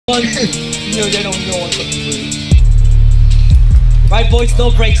No, they don't know what fucking rules. Right, boys, no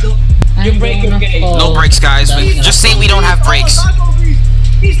brakes. You break your game. No brakes, guys. Just say we don't have brakes.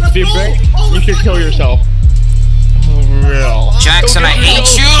 If you break, you should kill yourself. Oh, real. Jackson, I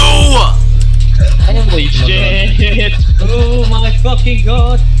hate you! Holy shit. Oh my fucking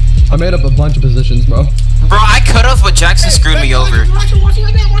god. I made up a bunch of positions, bro. Bro, I could've, but Jackson screwed me over. What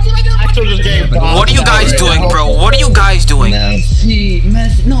are you guys doing, bro? What are you guys doing? Messi.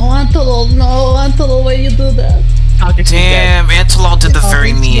 No, Antolo, why you do that? Damn, Antolol did the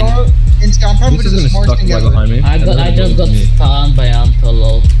very mean. He's just gonna stuck right behind me. I just got stunned by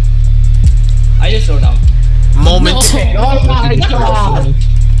Antolo. I just throw down. Moment. Oh my god.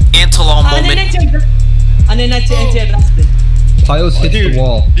 Antolol moment. And then I take Pios hits the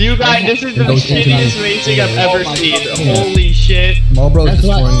wall. You guys, this is the shittiest racing I've ever seen. Holy shit. Marlboro's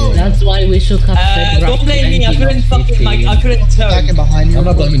destroying you. That's why we should have said don't blame me, I couldn't fucking, like, I couldn't turn. Behind you. I'm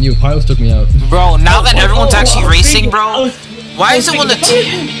not blaming you, Pios took me out. Bro, now that everyone's actually racing, bro, why is it when the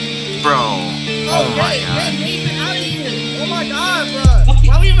bro? Oh my god. Oh my god, bro.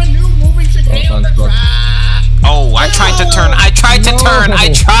 Why we even new moving chicane on the track? Oh, I tried to turn. I tried.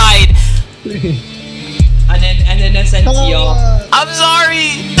 And then SNTR. I'm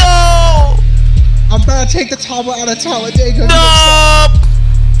sorry. No. I'm about to take the towel out of Talladega. No.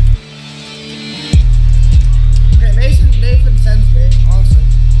 Okay, Nathan sends me. Awesome.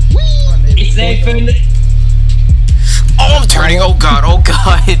 It's Nathan. Oh, I'm turning. Oh god.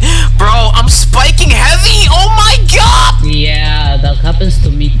 Bro, I'm spiking heavy. Oh my god. Yeah, that happens to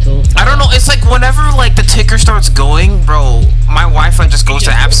me too. I don't know. It's like whenever like the ticker starts going, bro, my Wi-Fi just goes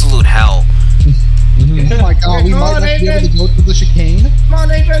to absolute hell. Oh my god, we might not be able to go through the chicane. Come on,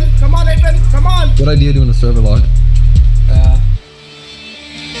 Nathan. Come on. Good idea doing a server log.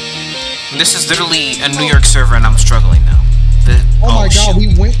 This is literally a New York server, and I'm struggling now. Oh my god,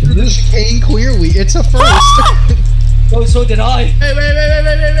 we went through the chicane clearly. It's a first. Oh, so did I. Wait.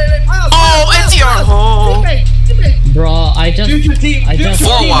 Oh, it's your hole. Bro, I just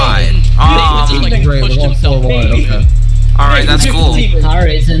 4 wide. Great, we're going 4 wide, okay. Alright, that's cool.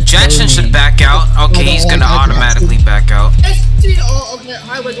 Jackson should back out. Okay, he's gonna automatically back out. Oh, okay,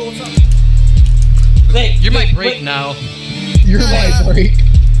 highway, go, what's up? Wait, you're my brake now. You're my brake.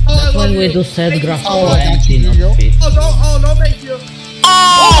 That's why we do set graph Oh, not fit. no, thank you.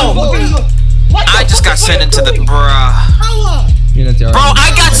 Oh! I just got sent into the bruh. Bro,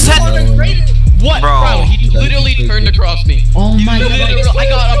 I got sent. What? Bro, he literally turned across me. Oh my god. I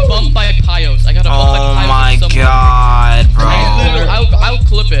got a bump by Pios. Oh my god, bro. I'll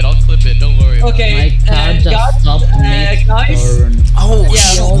clip it. Don't worry. Okay. My car just stopped mid-turn. Oh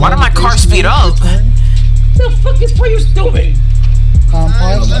shoot! Why did my car speed up? What the fuck is Pius doing?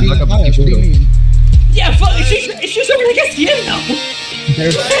 Pius, what do you mean? Yeah, fuck. She's over against the end now.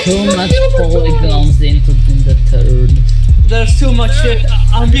 There's too much polygons in the turn. There's too much shit.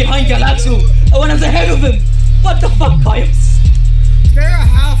 I'm behind Galaxu. I went ahead of him. What the fuck, Pius? They're a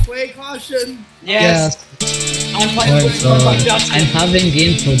halfway caution. Yes. I'm having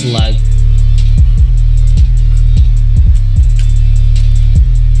input lag.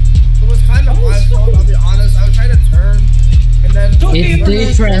 It was kind of my fault, I'll be honest. I was trying to turn, and then... It's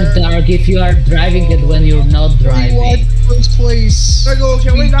different, Dark, if you are driving it when you're not driving. First place.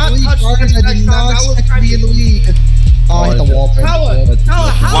 Can we not touch this I did not expect to be in the lead. Oh, I hit the wall.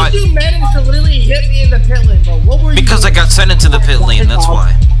 How did you manage to literally hit me in the pit lane, bro? What were you Because doing? I got sent into the pit lane, that's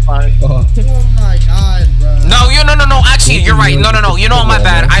why. Oh my god, bro. No, actually, you're right. No. You know what, my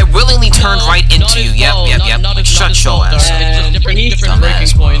bad. I willingly turned right into you. Yep. Shut your ass up. Different breaking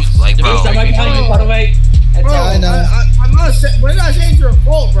points. Like, bro. I'm right behind you, by the way. Bro, I'm not saying, when I say it's your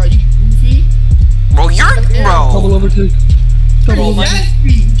fault, bro, you goofy. Bro, you're, Double overtake. Bro, nasty.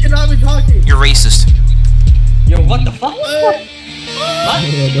 You cannot be talking. You're racist. Yo, what the fuck? What?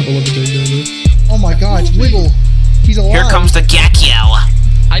 Oh my god, Wiggle. He's alive. Here comes the Gakyo.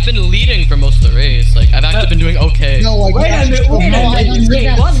 I've been leading for most of the race. Like, I've actually been doing okay. No, like, wait a minute. Oh,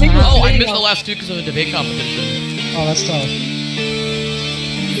 I missed the last 2 because of the debate competition. Oh, that's tough.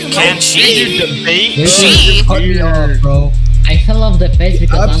 Can she? Debate? She? Cut me off, bro. I fell off the pace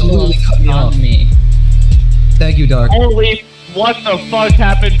because Absolutely cut me off. me. Thank you, Dark. Holy, what the fuck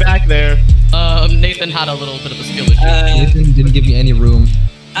happened back there? Nathan had a little bit of a skill issue. Nathan didn't give me any room.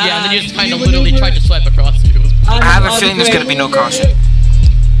 Yeah, and then you just kind of literally tried to swipe across you. I have a feeling there's gonna be no caution.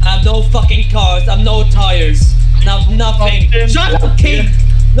 I have no fucking cars. I have no tires. Nothing. Shut up, King.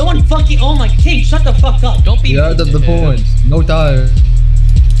 No one fucking. Oh my King, shut the fuck up. Don't be. Yeah, that's the point. No tires.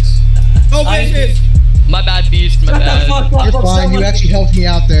 No business. My bad, Beast. My bad. You're fine. You actually helped me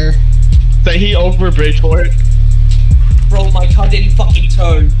out there. So he overbraked for it. Bro, my car didn't fucking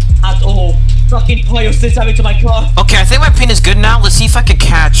turn. fucking tires since I'm into my car. Okay, I think my pin is good now. Let's see if I can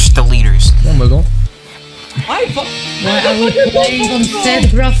catch the leaders. Come on, Wiggle. Why are we playing on set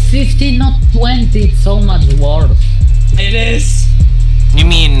graph 50, not 20? It's so much worse. It is. You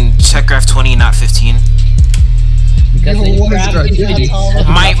mean set graph 20, not 15? Because Yo, in what is graph that? 50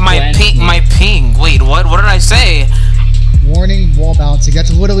 it's My ping. Wait, what did I say? Warning, wall bouncing.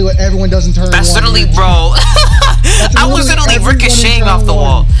 That's literally what everyone does in turn That's one. literally, bro. I was literally ricocheting off the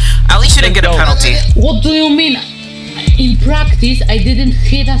wall. At least you didn't get a penalty. What do you mean? In practice, I didn't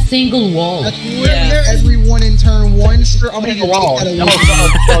hit a single wall. That's literally everyone in turn one. Sure, I'm gonna take that away.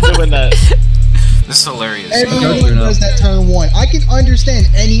 Stop doing that. This is hilarious. Everyone does that turn one. I can understand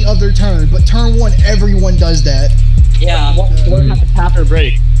any other turn, but turn one, everyone does that. Yeah. Learn how to tap or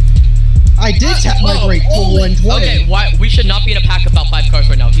break. I did tap my brake for 120. Okay, why we should not be in a pack of about 5 cars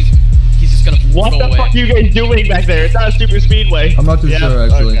right now. He's just gonna What go the away. fuck are you guys doing back there? It's not a super speedway. I'm not too sure,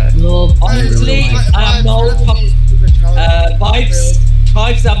 actually. Okay. No, Honestly, I have no vibes.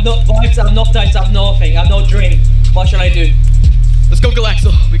 Vibes have no dice. I have nothing. I have no drink. What should I do? Let's go,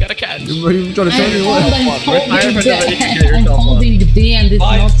 Galaxo. We got a catch. What are you trying to tell me? What? I'm holding D and it's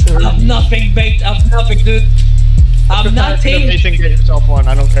not Vibes. I have turning. nothing, mate. I have nothing, dude. I'm Retire from the nothing. racing, get yourself one.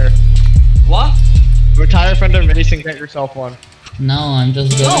 I don't care. What? Retire from the racing, get yourself one. No, I'm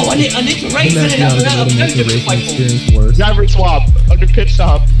just No, going. I need to race it. Imagine how I'm to going make to the racing fight. experience worse. Driver swap under pit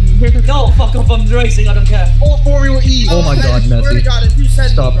stop. No, fuck off. I'm racing. I don't care. Oh, Formula E. Oh my god, Messi.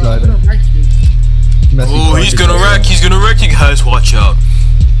 Stop driving. Messi, Oh, he's gonna wreck. He's gonna wreck you guys. Watch out.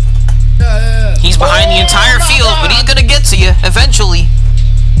 He's behind the entire field, but he's gonna get to you eventually.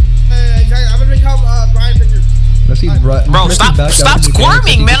 I'm gonna become Brian Bridges. Messi, Bro, stop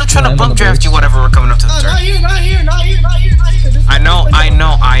squirming, man. I'm trying to bump draft you. Whatever. We're coming up to the turn. Not here. I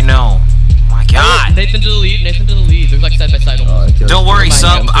know. My God. Nathan to the lead. They're like side by side almost. Don't worry,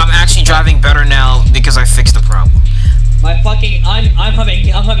 sub. I'm actually driving better now because I fixed the problem. My fucking, I'm having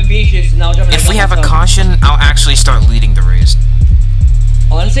issues now. If we have a caution, I'll actually start leading the race.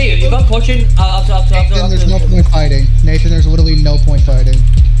 Honestly, if I'm coaching, Nathan, there's no point fighting. Nathan, there's literally no point fighting.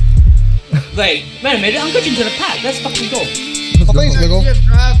 Wait a minute, I'm coaching to the pack. Let's fucking go. Thanks, Wiggle.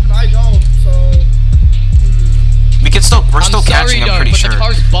 I don't, so. We're still catching. I'm pretty sure. But the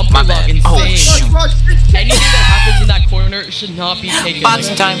car's bumper My log bad. insane. Oh shoot. Anything that happens in that corner should not be taken.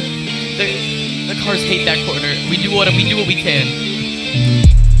 Boxing time. The cars hate that corner. We do what we can.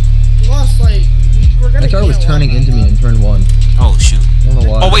 Plus, like, we're gonna My car was turning into me in turn 1. Oh shoot. I don't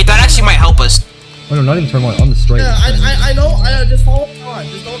know why. Oh wait, that actually might help us. Oh no, not even turn 1. On the straight. Yeah, I know. Just follow on.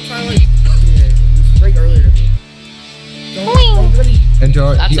 Just don't try like. Just break earlier to me. Don't really.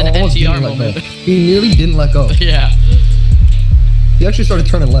 NTR, That's he an almost NTR didn't let moment. go. He nearly didn't let go. Yeah. He actually started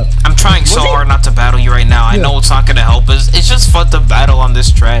turning left. I'm trying so hard not to battle you right now. I know it's not gonna help us. It's just fun to battle on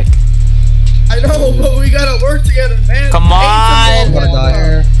this track. I know, but we gotta work together, man. Come on. I'm gonna die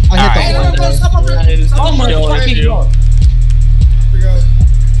here. I hit the wall. Oh my fucking god.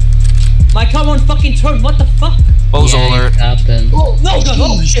 My car won't fucking turn. What the fuck? Bozo Yeah, alert. it happened. Oh no,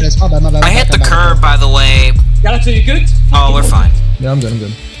 shit. Jesus, my bad. I hit the curb, by the way. Galaxy, you good? Oh, we're fine. Yeah, I'm good.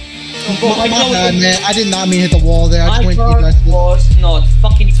 Oh, My bad, man. I did not mean to hit the wall there. I just My went car aggressive. was not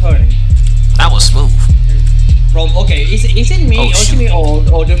fucking turning. That was smooth. Bro, okay, is it me Oh, or is it shoot. me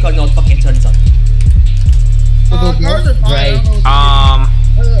or the car not fucking turning on? Cars are fine.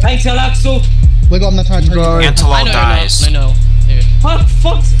 Right. Thanks, Galaxo. Wiggle, I'm not trying to turn you. I Antelope know. dies. I know. Here. Huh,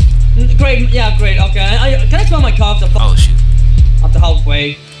 fuck. Great, yeah, great, okay. Can I turn my car Oh shoot. after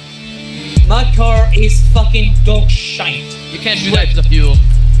halfway? My car is fucking dog shite. You can't do that because of fuel.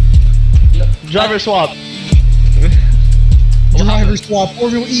 Driver swap. Driver swap,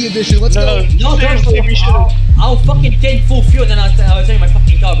 Formula E edition. Let's go. No, seriously, we should. I'll fucking take full fuel, then I'll tell you my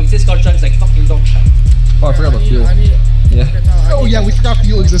fucking car because this car drives like fucking dog shit. Oh, I forgot about fuel. Yeah. Oh yeah, we forgot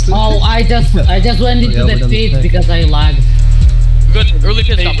fuel existed. Oh, I just went into yeah, we're the done with pit that. because I lagged. Good. Early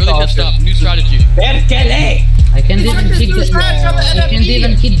pit stop. New strategy. Perkele! I can't even hit the. I can't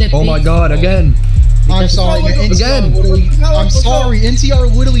even hit the pit. Oh my god, again. I'm sorry, man. NTR Again. literally, I'm sorry.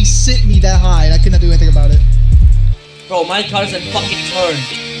 NTR literally sit me that high, and I could not do anything about it. Bro, my car doesn't fucking turn.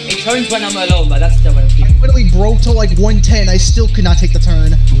 It turns when I'm alone, but that's the way I'm I keeping. literally broke to like 110. I still could not take the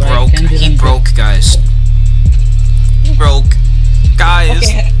turn. Broke. He broke, guys. Broke. Guys.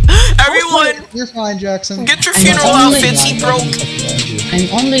 Okay. Everyone, You're fine, Jackson. get your funeral outfits. He broke. I'm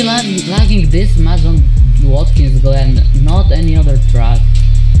only lagging this much on Watkins Glen, not any other track.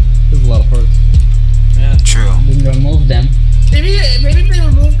 There's a lot of parts. Yeah. True. Then remove them. Maybe they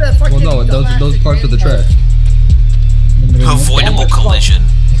removed that fucking. Well, no, those parts of the track. Then remove Avoidable Oh my collision.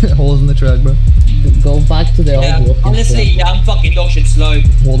 Holes in the track, bro. The Go back to the old Watkins. Honestly, yeah, I'm fucking dog shit slow.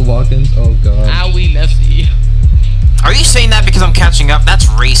 Old Watkins? Oh god. Owie, messy. Are you saying that because I'm catching up? That's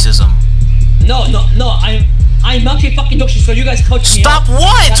racism. No, I'm actually fucking dog shit slow. You guys coach me. Stop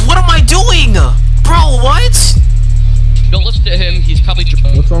what? What am I doing? Bro, what? Don't listen to him, he's probably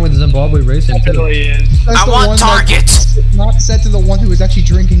drunk. What's wrong with Zimbabwe racing too? I want Target! Not said to the one who was actually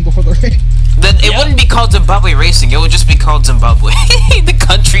drinking before the race. Then it wouldn't be called Zimbabwe Racing, it would just be called Zimbabwe. The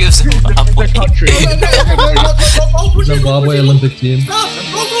country of Zimbabwe. The country. Zimbabwe Olympic team. Stop!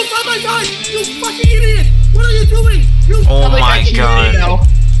 Don't go by my guy! You fucking idiot! What are you doing? You Oh my god.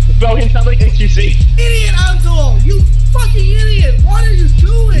 Bro, he sounds like XQC. idiot, Abdul! You fucking idiot! What are you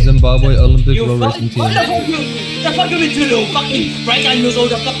doing? Zimbabwe Olympic You road fucking, racing what team. the fuck you, the fuck you been to the fucking right 9 years old,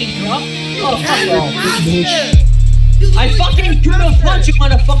 the fucking crap? Oh, fuck off. I fucking could've punched you,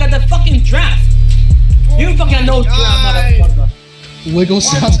 motherfucker, the fucking draft. You fucking know draft, motherfucker. Wiggle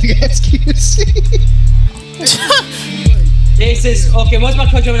sounds like XQC. This is, okay, what's my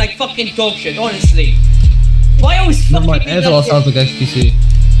culture like fucking dog shit, honestly. Why always Never fucking mind, Angelo sounds like XQC.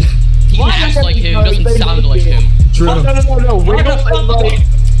 He acts like him, doesn't sound like him. True. No. Wiggles is like,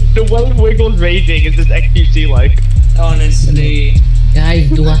 the way Wiggles raging is just XQC like. Honestly. Guys,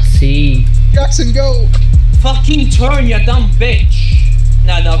 do I see? Jackson, go! Fucking turn, you dumb bitch.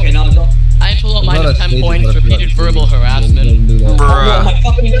 No, okay, no. I pull out I'm not minus a 10 stage, points, but I forgot repeated to verbal do that. harassment. Don't do that. Oh,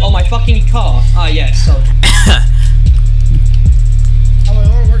 Bruh. my fucking car. Ah, yes, so. Oh, wait,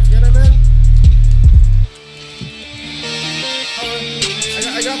 wanna work together, man?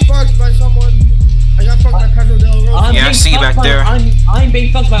 I got fucked by someone. I got fucked by Pedro Del Rosa. Yeah, I see you back there. I'm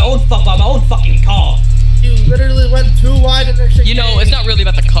being fucked by my own fucking car. You literally went too wide in this shit. You know, it's not really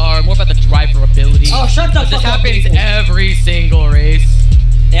about the car, more about the driver ability. Oh, shut the This fuck up. happens every single race.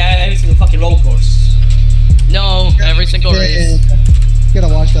 Yeah, every single fucking road course. No, every single race. You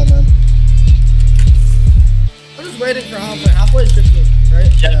gotta watch that, man. I'm just waiting for halfway. Halfway is 15,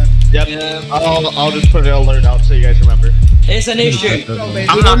 right? Yep. Yeah. I'll just put an alert out so you guys remember. It's an issue.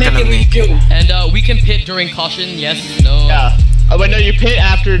 I'm not gonna make it. And we can pit during caution, yes, no. Yeah. Oh, wait, no, you pit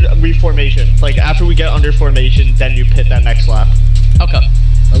after reformation. Like, after we get under formation, then you pit that next lap. Okay.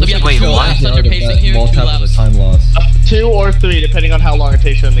 So we have Wait, 2 what? laps under pacing here, 2 laps. Time loss. 2 or 3, depending on how long it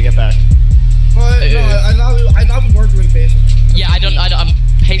takes for them to get back. But no, I thought we were doing basic. Yeah, I'm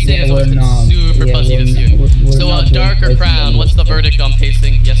pacing Yeah, has always we're been not. super Yeah, fuzzy we're this not- year. we're So, not doing dark or pacing crown, what's the verdict on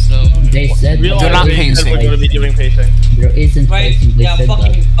pacing? Yes, no? They said Real They're not they said pacing. we're going to be doing pacing. there isn't Right? pacing. They Yeah, said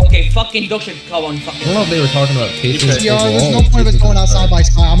fucking. Okay, fucking dog shit car on I fucking. don't know if they were talking about pacing. Yeah, overall, there's no or point of us pacing going for the outside car. by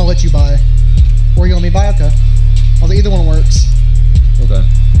side. I'm gonna let you buy. Or you want me to buy? Okay. I was like, either one works. Okay.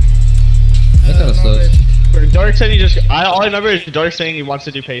 That kinda sucks. Dark said he just. All I remember is Dark saying he wants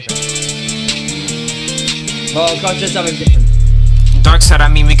to do pacing. Well, God, just something different. Dark said, I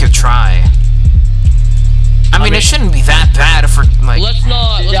mean, we could try. I mean, it shouldn't be that bad if we're, like... Let's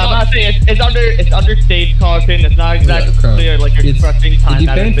not. Yeah, I'm not saying it's under stage caution. It's not exactly like you're crushing time.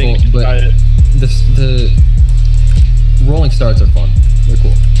 It'd be painful, but the rolling starts are fun. They're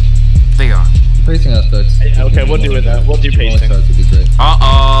cool. They are. Pacing aspects. Yeah, okay, we'll do with that. We'll do rolling pacing. starts would be great.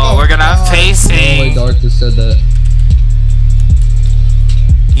 Uh-oh, we're gonna have The way pacing. Dark just said that.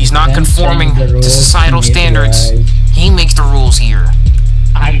 He's not Them conforming saying the to rules societal to make standards. right. He makes the rules here.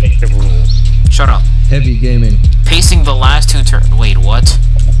 I make the rules. Shut up. Heavy gaming. Pacing the last 2 turns. Wait, what?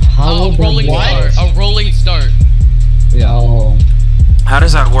 How Oh, old a rolling are start. A rolling start. Yeah. Oh, How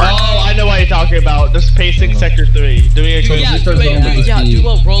does that work? Oh, I know what you're talking about. Just pacing sector 3. Doing a Yeah, start do going with the speed. do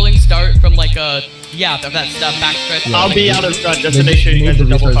a rolling start from like a that's back stretch. Yeah. I'll be out in front just They to make sure you moved guys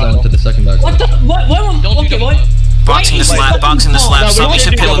the are double restart zone final. to the second back. What the? What? Don't do Okay, double what? file. Boxing the slap, boxing the slap. No, we Somebody don't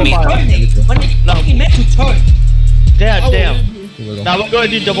should do pillow me. double file. When it's fucking meant to turn. Damn, Oh, damn. Wiggle. Now we're going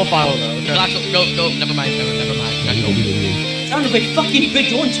to do double file though. Okay. Go. Never mind. Sound like a fucking bitch.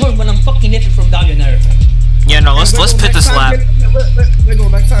 You won't turn when I'm fucking hitting from down and everything. Yeah, no, let's pit this lap. Wiggle,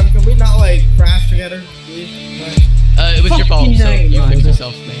 next time, can we not like crash together, please? Like, It was your fault, Fucking so name. you fixed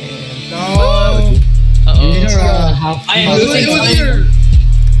yourself, man. no. Uh-oh. these are half. I am Oh, losing it was time. here.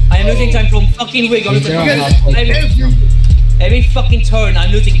 I am losing time from fucking wiggle. These are halfway. Every fucking turn,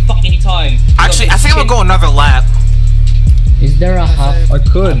 I'm losing fucking time. Actually, I think I'm gonna go another lap. Is there a half? I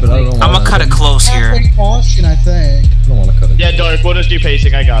could, but I don't want I'm gonna cut it close here. Caution, I think. I don't want to cut it. Yeah, Dark, we'll just do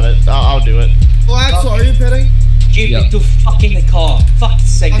pacing. I got it. I'll do it. Well, Axel, are you pitting? Keep Yeah. it to fucking the car. Fuck's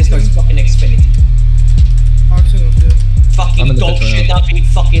sake, this guy's fucking Xfinity. Axel, okay. I'm Fucking in the dog pit right shit, now. nothing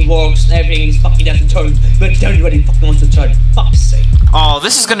fucking works, everything is fucking has to turn, but everybody fucking wants to turn. Fuck's sake. Oh,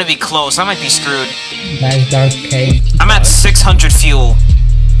 this is gonna be close. I might be screwed. Nice dark cave. I'm at 600 fuel.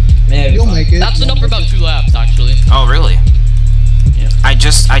 Man, You'll make it. That's enough for about 2 laps, actually. Oh, really? I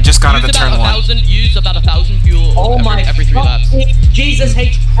just got out of turn 1. Use about 1,000 fuel. Oh every 3 laps. Jesus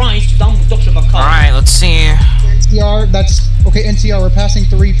H Christ! Dumb doctor of a car. All right, let's see. NCR, that's okay. NCR, we're passing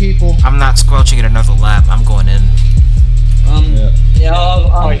 3 people. I'm not squelching it another lap. I'm going in. I'm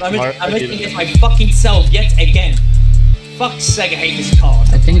risking my fucking self yet again. Fuck's sake, I hate this car.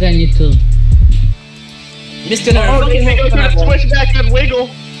 I think I need to. Mr. Nerd, fucking switch back and wiggle.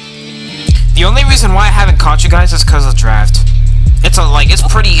 The only reason why I haven't caught you guys is because of draft.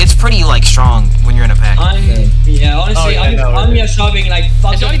 It's pretty like strong when you're in a pack. Honestly, I'm just shoving like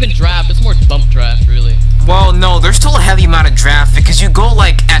fucking. It's not even draft. It's more bump draft, really. Well, no, there's still a heavy amount of draft because you go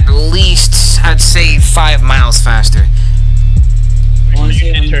like at least, I'd say, 5 miles faster. Honestly,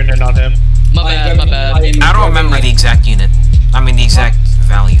 you did turn it on him. My bad. I don't remember the exact unit. I mean the exact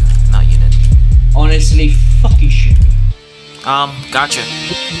value, not unit. Honestly, fucking shit. Gotcha.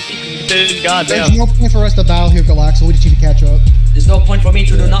 Goddamn. There's no point for us to battle here, Galaxo. We just need to catch up. There's no point for me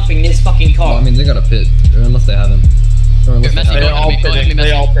to do nothing in this fucking car. Well, I mean, they got a pit, or unless they haven't. Or unless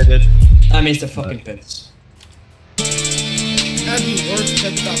They all pitted. I missed the fucking pits. That'd be worse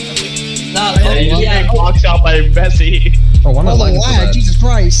pit stop ever. Boxed out by Messi. Oh, why am I Oh, the lagging so lag, bad? Jesus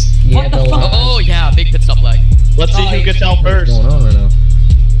Christ. Yeah, the lag. Oh yeah, big pit stop lag. Let's see who gets out first. What's going on right now?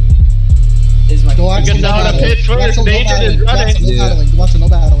 Galaxo, Gets no out of battling. pit first. Galaxo, no Nathan battling. is running. Galaxo, no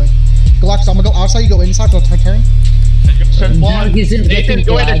battling. Galaxo, I'm gonna go outside, you go inside, so I'll turn. Nathan's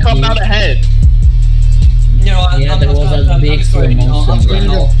going to come out ahead. You know, There was a big slow motion.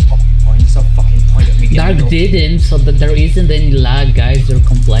 It's a fucking point of me Dark didn't, so that there isn't any lag, guys. They're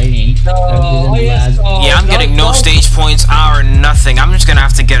complaining. Yeah, I'm getting no stage points or nothing. I'm just gonna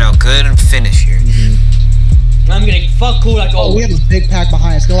have to get a good finish here. I'm getting fuck cool like we have a big pack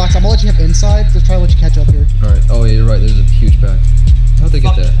behind us. Galaxo, I'm gonna let you have inside. Just try to let you catch up here. Alright, oh yeah, you're right. There's a huge pack. How'd they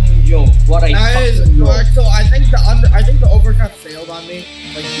get that? Yo, what I Guys, so I think the overcut failed on me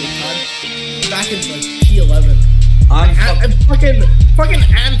like 2 times back in like P11. I'm fucking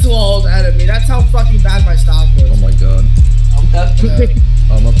Antwall's at me. That's how fucking bad my stop was. Oh my god.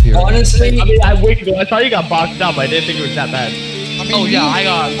 I'm up here. Honestly, I mean, I wiggled. I thought you got boxed out, but I didn't think it was that bad. Oh yeah,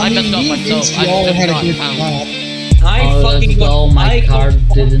 I messed up myself. I let's go, my car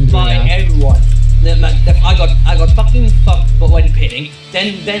didn't by react. everyone. I got fucking fucked when pitting.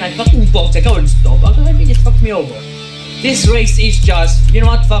 Then I fucking boxed. I couldn't stop. I think it just fucked me over. This race is just, you know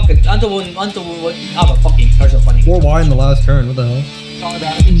what? Fuck it. Until I'm a fucking curse of funny. 4 wide in the last turn. What the hell?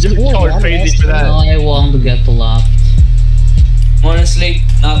 You're crazy for that. I won't get left. Honestly,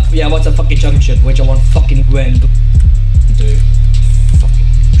 yeah, what's a fucking championship which I want fucking win to do? Fucking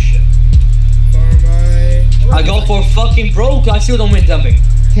shit. I go for fucking broke. I still don't win something.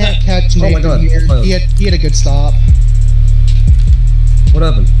 Can't catch Nathan. Oh my god. He had a good stop. What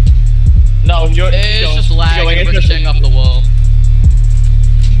happened? No, it's just lag and ricocheting off the wall.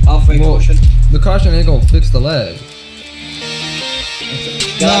 Halfway caution. The caution ain't gonna fix the lag.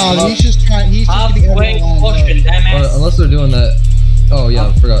 No, he's just trying. He's just getting halfway caution, dumbass. Unless they're doing that. Oh yeah,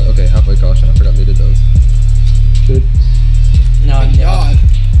 I forgot. Okay, halfway caution. I forgot they did those. Good. No, God.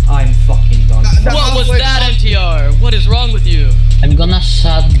 I'm fucking done. What was that, MTR? What is wrong with you? I'm gonna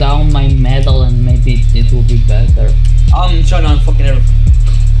shut down my medal and maybe it will be better. I'm shutting down fucking everything.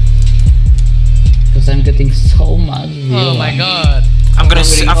 Because I'm getting so much view. Oh my god.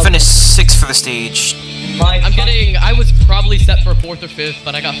 I finished 6th for the stage. I was probably set for 4th or 5th,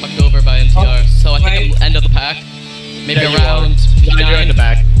 but I got fucked over by NTR. So I think I'm end of the pack. Maybe around You're in the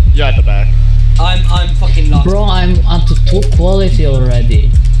back. You're at the back. I'm fucking lost. Bro, I'm up to 2 quality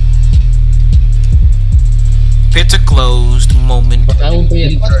already. Pits are closed. Moment. I'll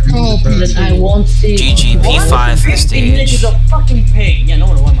be then I won't see. GG P5 for the stage. Is a fucking pain. Yeah, no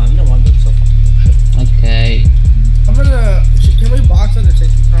one doing so fucking shit. Okay. I'm gonna. Can we box under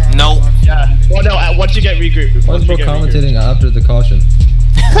safety car? No. Yeah. Well, no. Once you get regrouped. Why is bro commentating after the caution?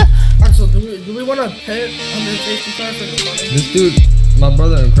 Alright, so do we want to pit under safety car for the funny? This dude, my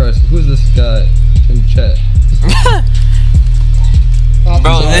brother in Christ. Who's this guy in chat?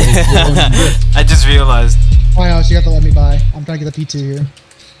 Bro, I just realized. Oh no, so you have to let me by. I'm trying to get the P2 here.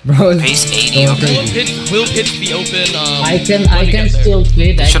 Bro, Pace 80. Will pits be open? I can still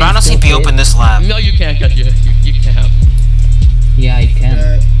pit. Should honestly be open this lap. No, you can't, cause you can't. Yeah, I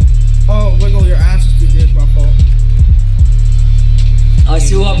can. Oh, Wiggle, your ass is too big, my fault. I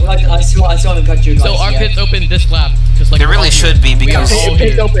still haven't cut you guys. So our pit's open this lap, cause like They really should be because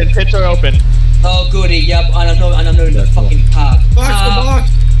Pits open. Pits are open. Oh goody, yep, and I'm not in the fucking pack. Box.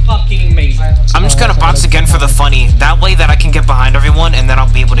 Fucking amazing. I'm just gonna box again for the funny. That way that I can get behind everyone and then I'll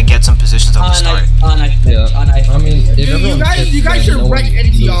be able to get some positions at the start. I mean, if Dude, you guys should wreck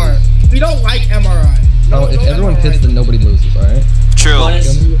NTR. We don't like MRI. Oh, if everyone pits, then nobody loses, alright? True.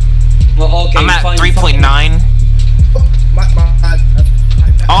 Well, okay, I'm at fine, 3.9.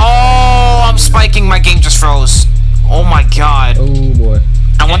 Oh, I'm spiking. My game just froze. Oh my god. Oh boy.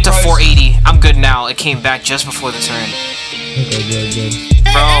 I went to 480. I'm good now. It came back just before the turn. Okay, good.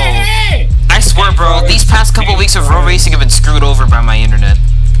 Bro, I swear, bro, these past couple weeks of road racing have been screwed over by my internet.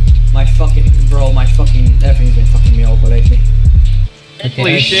 My fucking everything's been fucking me over lately.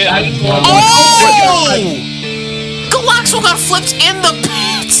 Holy shit! Oh! Galaxo got flipped in the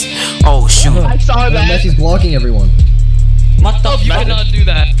pits. Oh shoot! I saw that. Messi's blocking everyone. What the You cannot do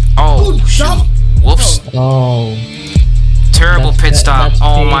that. Oh shoot! Whoops! Oh. Terrible pit stop. that's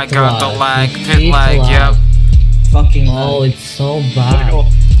Oh my pit god, the lag. lag, pit lag. Yep. fucking Oh, it's so bad.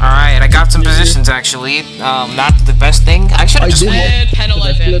 Alright, I got some positions actually. Not the best thing. I should have just. And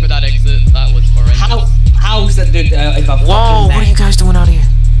penalize him for that exit. That was horrendous. How's that dude? If I Whoa! What are you guys doing out here?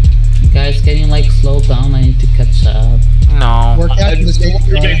 Guys, can you like slow down? I need to catch up. No. We're catching the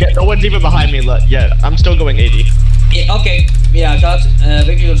same. No one's even behind me yet. I'm still going 80. Yeah, okay. Yeah, guys.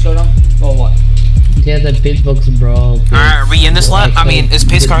 Vicky, you'll slow down. Or what? Yeah, the pitbox broke. Alright, are we in this lap? I mean, is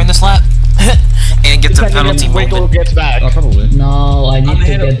Pace Car in this lap? And get the penalty moment. Gets back. Oh, probably. No, I need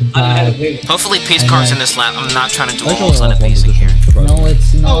to get back. Hopefully Pace Car's in this lap. I'm not trying to do I all on a pacing here. No,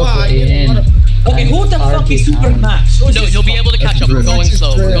 it's not in. Okay, who the fuck is Super Max? No, you'll be able to catch up. We're going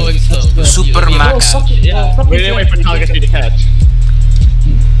slow. We're going slow. Super Max. Yeah, we didn't wait for Takeshi to catch.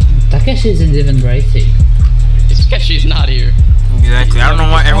 Takeshi isn't even racing. Takeshi's not here. Exactly. I don't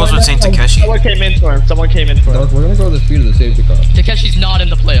know why everyone's been saying Takeshi. Someone came in for him. Someone came in for him. We're gonna go to the speed of the safety car. Takeshi's not in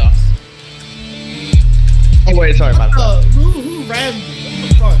the playoffs. Oh wait, sorry, my bad. Who ran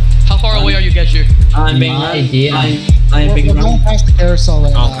the front? How far away are you, Gesher? I'm being My idea. I'm being We're going past the carousel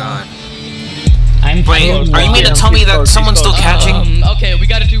right Oh now. god. I'm Wait, following are you mean to one. tell me that someone's still catching? Okay, we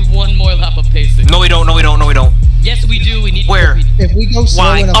gotta do one more lap of pacing. No, we don't. No, we don't. No, we don't. Yes, we do. We need. Where? If we go slow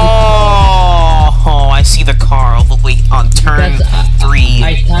Why? enough, Oh, I see the car all the way on turn Because I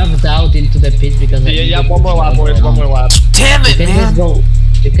 3. carved out into the pit because I Yeah, needed one more to lap, slow boys. One down. more lap. Damn it, You can just man. go.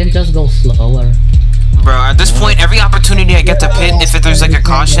 You can just go slower. Bro, at this point, every opportunity I get to pit, if there's like a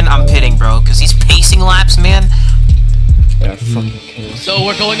caution, I'm pitting, bro. Because these pacing laps, man. So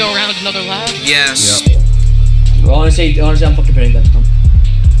we're going around another lap. Yes. Honestly, I'm fucking pitting that.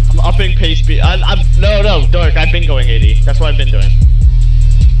 I'm upping pace speed. No, Dark. I've been going 80. That's what I've been doing.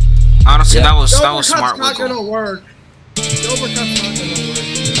 Honestly, Yeah. that was The smart. overcut's not Wiggle. gonna work. The overcut's not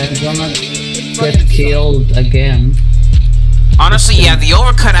gonna work. I'm gonna get killed again. Honestly, yeah, the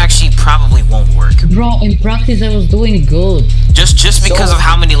overcut actually probably won't work. Bro, in practice I was doing good. Just because of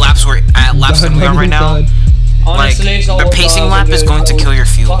how many laps we're at that we are right now. Like, Honestly, so the pacing lap is going to kill your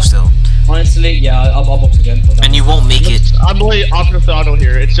fuel still. Honestly, yeah, I'll box again for that. And you won't make it. I'm really off the throttle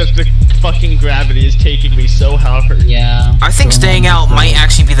here. It's just the fucking gravity is taking me so hard. Yeah. I think staying out might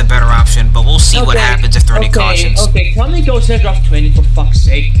actually be the better option, but we'll see what happens if there are any cautions. Okay, can we go set off 20 for fuck's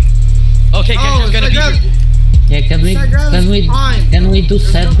sake? Okay, Gesher's gonna be here. Yeah, can we do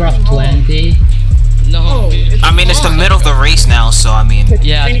set graph 20? No. I mean, it's the middle of the race now, so I mean.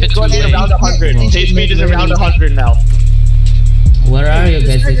 Yeah, it's a bit too Going late. around 100. Pace speed is around 100 now. Where are you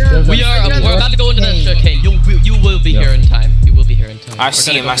guys? It's still We are. We're about to go into that chicane. You will be here in time. You will be here in time. I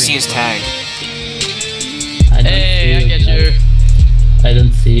see him. I see his tag. I don't Hey, I see get you. you. I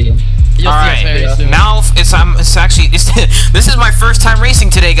don't see you. You'll All see it very right. soon. Now it's actually this is my first time racing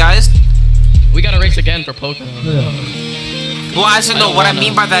today, guys. We gotta race again for Pokemon. Well, I said no. don't What I wanna.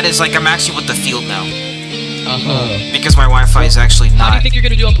 mean by that is like I'm actually with the field now Because because my Wi-Fi is actually How do you not. think you're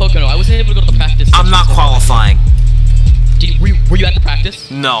gonna do on Pocono? I wasn't able to go to the practice. I'm not qualifying. Were you at the practice?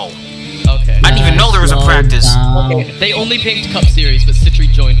 No. Okay. I didn't even know there was a Slow practice. down. Okay. They only picked Cup Series, but Citri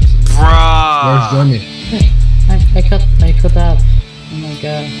joined for some reason. Where's Bruh. join me? I cut up. Oh my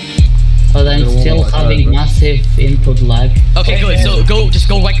god. But I'm Little still one like having that, bro. massive input lag. Okay, good. So just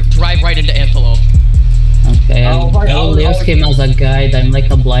go right, drive right into Ampelo. Okay, Oh, I will use him as a guide. I'm like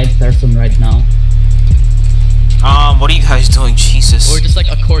a blind person right now. What are you guys doing? Jesus. Or just like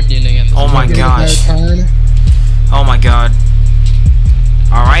accordianing at the Oh my getting a better gosh. turn. Oh my god.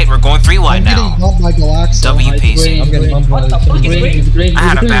 All right, we're going 3 wide I'm getting now. bumped by Galaxo. W pacing. I'm getting bumped by What the fuck is green? Green, I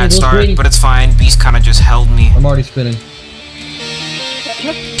had a green, bad it was start, green. but it's fine. Beast kind of just held me. I'm already spinning.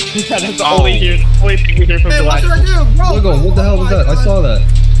 That's the only thing we hear from Hey, what should I Galaxo. do, bro? Wiggle, what the hell was that? I saw that.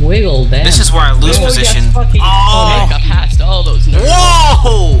 Wiggle, damn. This is where I lose Oh, yes, position. fucking- I Oh! got past all those nerds.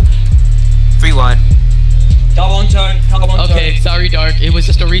 Whoa! 3 wide. Top on turn, top on turn. Okay, sorry, Dark. It was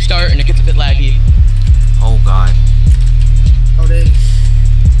just a restart and it gets a bit laggy. Oh god. Oh, they.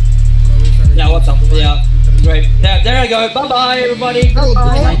 Yeah, what's up? Yeah, great. There I go. Bye bye, everybody. Oh,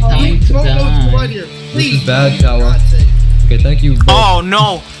 My time to go die. right here. This is bad, Kawa. Okay, thank you. Oh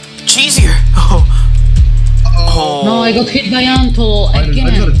no! Cheesier! Oh. No, I got hit by Anto again.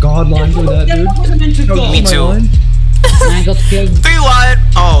 I got a god line for that, dude. Me too. I got killed. 3 wide!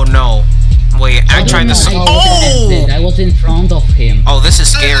 Oh no. Wait, I tried this. Oh! I was in front of him. Oh, this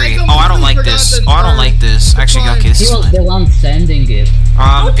is scary. Oh, I don't like this. Oh, I don't like this. Actually, okay, this He is was fine. the one sending it.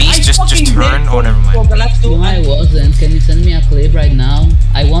 Beast, just turn. Oh, never mind. No, I wasn't. Can you send me a clip right now?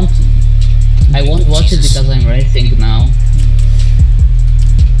 I won't watch it because I'm racing now.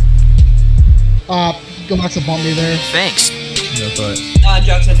 Go back to bump me there. Thanks. That's right.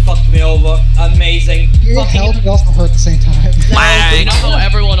 Jackson fucked me over. Amazing. It helped, but also hurt at the same time. You know how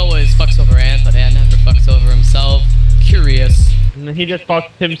everyone always fucks over Ant, but Ant never fucks over himself? Curious. He just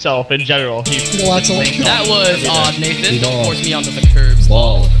fucked himself in general. That was odd, Nathan. Don't force me onto the curbs.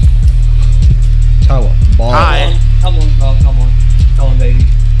 Ball. Kawa. Ball. Hi. Come on, girl. Come on. Come on, baby.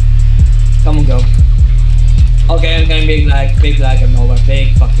 Come on, go. Okay, I'm getting big lag and over.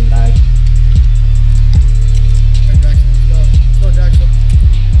 Big fucking lag.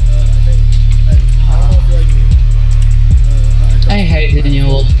 I hate the new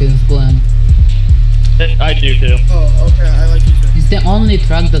Watkins, Glen. I do too. Oh, okay, I like you too. It's the only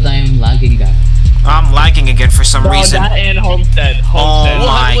track that I'm lagging at. I'm lagging again for some reason. That and Homestead. Oh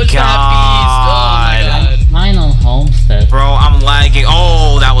my god. Mine on Homestead. Bro, I'm lagging.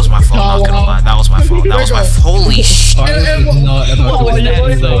 Oh, that was my fault. Not gonna lie. That was my fault. That was my holy shit.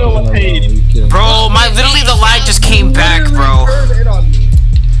 Bro, literally the lag just came back, bro.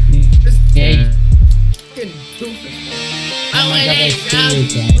 Yeah. Oh my god, I see you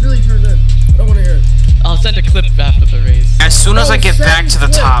again. Literally turned in. I don't want to hear it. I'll send a clip after the race. As soon as I get back to the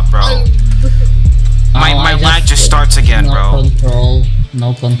top, bro, my lag just starts again, bro.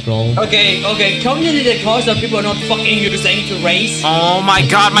 No control. Okay, community the cars that people are not fucking using to race. Oh my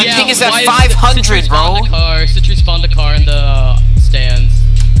god, my ping is at why 500, bro. Citry spawned a car in the stands.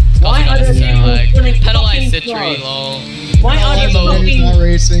 Why are there people running Penalize fucking Citry, cars? lol. Why are there fucking... Not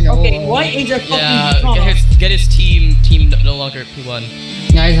racing. Okay, why is there fucking Yeah, get his team no longer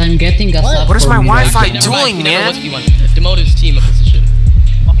P1. Guys, I'm getting a sub. What is my for me right Wi-Fi now. doing, He never was man? P1. Demote his team a position.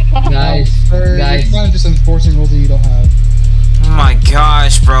 Guys, You're kind of just enforcing rules that you don't have. Oh my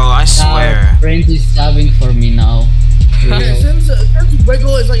gosh, bro, I swear. Friends is subbing for me now. Okay, since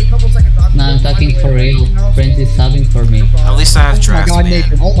Wiggle is like a couple seconds off. No, I'm talking for real. Friends is subbing for me. At least I have Oh my draft, god, man.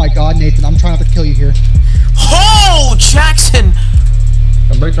 Nathan. Oh my god, Nathan. I'm trying not to kill you here. Oh, Jackson!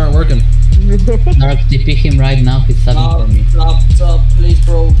 My brakes aren't working. Dark, TP him right now. He's subbing for me. Stop, please,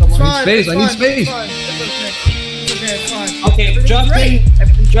 bro. Come on. I need space. It's fine. Okay,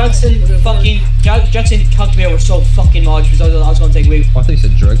 Jackson cucked me over so fucking much because I was gonna take wig. I thought you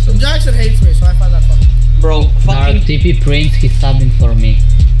said Drexel. Jackson hates me, so I find that funny. Bro, Dark, fucking TP Prince. He's subbing for me.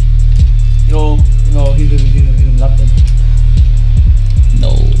 no, he's left then. No.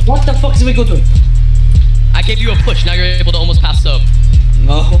 What the fuck is Wiggle doing? I gave you a push, now you're able to almost pass up.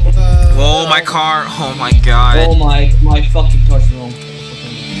 No. Whoa, my car. Oh my god. Oh my fucking car's wrong.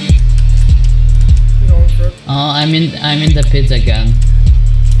 I'm in the pits again.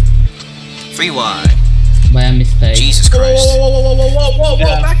 Free wide. By a mistake. Jesus Christ. Whoa,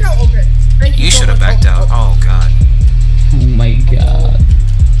 back out, okay. Thank you You so should have much. backed out. Oh god. Oh my god.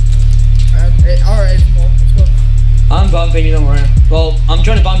 Alright, let's go. I'm bumping you, don't worry. Well, I'm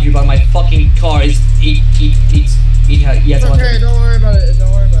trying to bump you, but my fucking car is he has one. Okay, don't worry about it,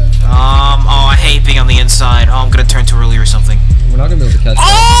 Oh, I hate being on the inside. Oh, I'm gonna turn too early or something. We're not gonna be able to catch up.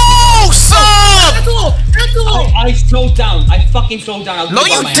 Oh, sub! I slowed down. I fucking slowed down. No,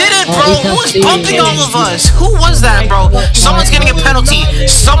 you didn't, bro. Oh, Who was bumping all of us? Who was that, bro? Someone's getting a penalty.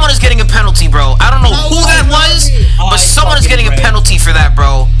 Someone is getting a penalty, bro. I don't know who that was, but someone is getting a penalty for that,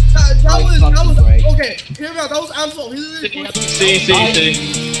 bro. That was okay. Hear me out. That was Ansel. See.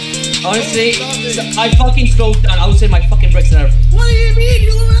 Honestly, I fucking slowed down. I would say my fucking brakes and everything. What do you mean?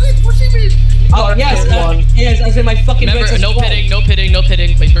 You were really pushing me. Oh, yes, I said my fucking Remember, brakes. no pitting.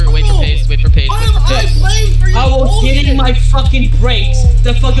 Wait for pace. I was hitting my fucking brakes.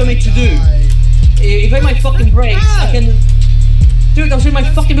 The fuck do you want me to do? If I hit my fucking brakes, I can. Dude, I was hitting my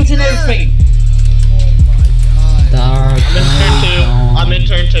fucking brakes and everything. Dark. I'm in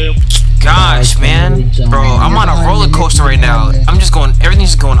turn two. Gosh, man. Bro, I'm on a roller coaster right now. I'm just going,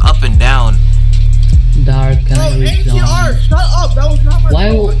 everything's going up and down. Dark, can I rejoin? Shut up. That was not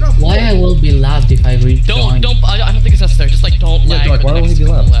my fault. Why I will be lagged if I rejoin? I don't think it's necessary. Just like don't lag Dark, for why the won't next he be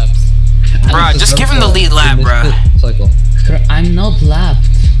couple lapped? laps. Bruh, just give him the lead lap, bruh. Cycle. I'm not lapped.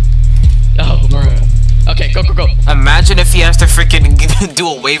 Oh, bro. Okay, go. Imagine if he has to freaking do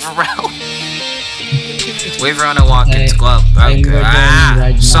a wave around. Wave around at Watkins Club. I'm Okay. rejoining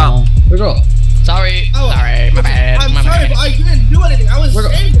right Sup? now. Where'd it go? Sorry. Oh, Sorry. My bad. I'm My sorry, bad. but I didn't do anything. I was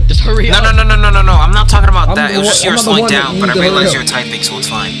standing. Just hurry No, up. no, no, no, no, no, no. I'm not talking about I'm that. the It was just you one- were I'm the slowing one that down, but I needs to hurry realized up. you were typing, so it's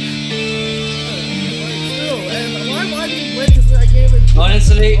fine. Why did Glen just I gave it?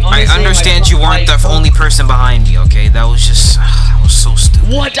 Honestly, I understand you weren't the only person behind me, okay? That was just... that was so stupid.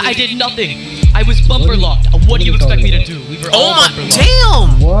 What? I did nothing. I was bumper locked. What do you expect me to do? We were all Oh my... bumper locked.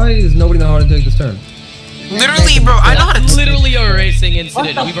 Damn! Why does nobody know how to take this turn? Literally, bro, I know how to... Literally a racing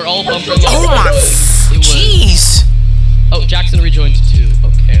incident. We were all bumper locked. Oh my... It was- Jeez! Oh, Jackson rejoined too.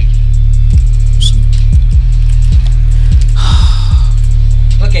 Okay.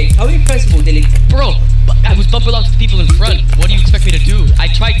 Okay, how do you first of all delete? Bro, but I was bumper locked with people in front. What do you expect me to do? I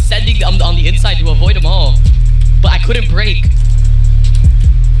tried sending them on the inside to avoid them all, but I couldn't brake.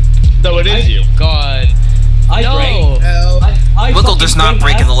 So it is you. God. I No. break. I Wiggle fucking does not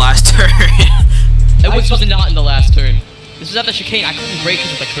break in the last. last turn. It was not in the last turn. This was at the chicane. I couldn't brake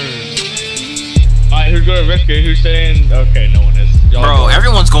because of the curves. Alright, who's gonna risk it? Who's saying? Okay, no one is. Y'all Bro, go.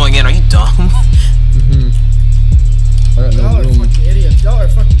 everyone's going in. Are you dumb? I got Y'all no are room. fucking idiots. Y'all are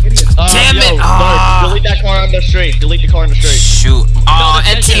fucking idiots. Damn it! Yo, Ah. delete that car on the straight. Delete the car on the straight. Shoot. No, Oh,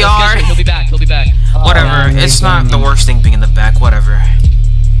 that's scheduled, that's scheduled. He'll NTR. be back. He'll be back. Whatever. It's not the worst thing being in the back. Whatever.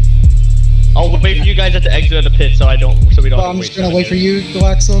 I'll wait for you guys at the exit of the pit so we don't. Well, I'm just gonna wait for you,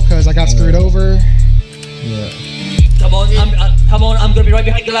 Galaxo, because I got screwed over. Yeah. Come on, I'm gonna be right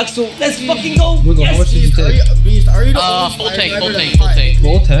behind Galaxo. Let's fucking go. Wiggle, how much did you take? Beast, are you the Full tank, full tank, full tank.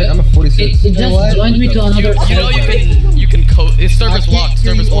 Full tank? I'm a 46. It just joined me to another You know you can coast. It's server's locked.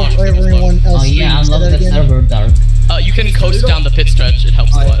 Server's locked. Server's locked. Everyone else. Oh yeah, I love the server, Dark. You can coast down the pit stretch. It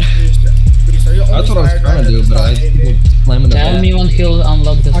helps a lot. That's what I was trying to do, but I people slamming the Tell back. me when he'll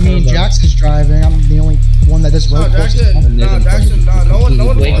unlock the server. I mean, Jackson's driving. I'm the only one that does No, road courses. Jackson. No, Jackson. No one.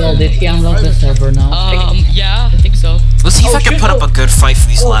 Wiggle, did he unlock the server now? Yeah, I think so. Let's see if I can put up a good fight for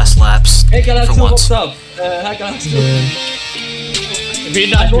these last laps. Hey For Galaxo, once. what's up? Hi Galaxo. If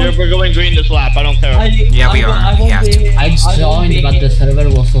he's not here, we're going green this lap. I don't care. Yeah, we are. We have to. I joined, but the server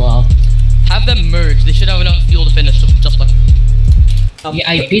was locked. Have them merge. They should have enough fuel to finish. Just like. Yeah,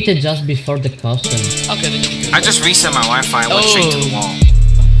 I pitted just before the caution. Okay, then you'll be good. I just reset my Wi-Fi and went straight to the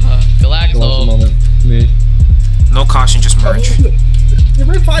wall. Last Galaxo. moment. Me. No caution, just merge. Did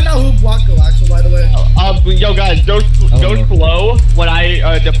we find out who blocked Galaxo, by the way? Yo guys, go slow. When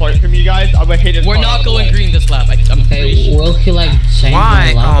I depart from you guys, I'm gonna hit his We're car not out of the going way. green this lap. I'm pretty Okay, sure. will he like change Why?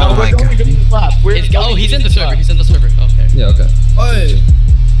 the lap? Oh No, my we're going god. green this lap. Oh, he's in the server. He's in the server. Okay. Yeah, okay. Hey,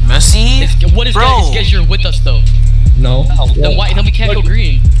 Messi? What is Bro. that? It's because you're with us though. No. Then why? Then we can't go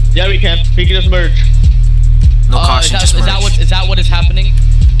green. Yeah, we can. We can just merge. No caution, just is merge. that what is happening?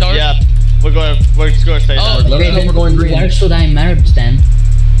 Dark? Yeah, we're just gonna stay Oh, there. Let us know if we're going green. Where should I merge then?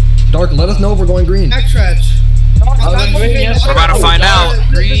 Dark, let us know if we're going green. backstretch. We're about to find out.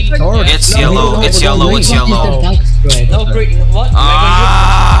 Green. Dark. It's let me know yellow, if it's we're going yellow, green. it's What is yellow. the back stretch? No green. What?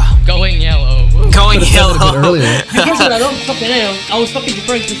 Ah, Going yellow. going Could've said it a bit yellow. earlier. Because I don't fucking know. I was fucking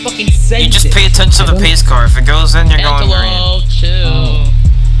preparing to fucking send You just it. pay attention to the pace car. If it goes in, you're going green. Antelope, chill. Oh.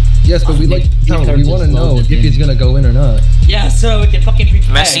 Yes, but we like to tell. We want to know if he's gonna go in or not. Yeah, so we can fucking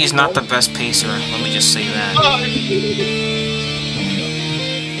prepare. Messi is not the best pacer. Let me just say that.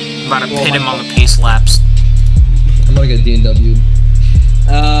 I'm about to pin him on the pace laps. I'm gonna get D&W.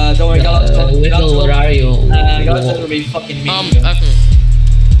 Don't worry, Galaxo. Wiggle, where are you? Galaxo will be fucking me.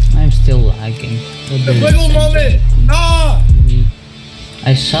 I'm still lagging. What The do you wiggle think? moment. No.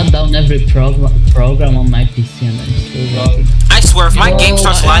 I shut down every program on my PC and I'm still lagging. I swear, if my game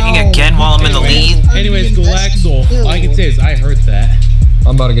starts lagging again while I'm in the lead, Anyways, Galaxo, all I can say is I heard that.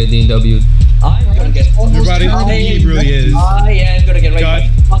 I'm about to get D&W. I'm gonna get. Everybody, he really is. I am gonna get right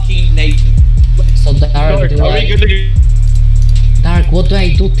by fucking Nathan. So Dark, Are we good to go? Dark, what do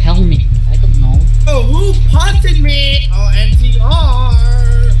I do? Tell me. I don't know. Oh, who punted me? Oh,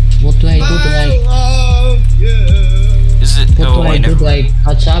 NTR. What do I do? I love you. is it? What Oh, do I wait, do? never Do mind.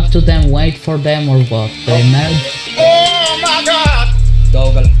 I catch up to them, wait for them, or what? Do I merge? Oh my God.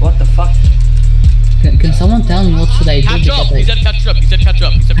 Go, Gal. What the fuck? Can someone tell me what should I do? Catch up. Because He said catch up. He said catch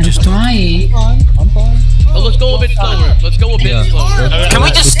up. He said I'm catch up. trying. I'm fine. Oh, let's go a bit slower. Let's go a bit Yeah. slower. Can we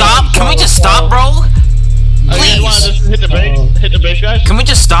just stop? Can we just stop, bro? Okay, you wanna Please. just hit the brakes? Hit the brakes, guys? Can we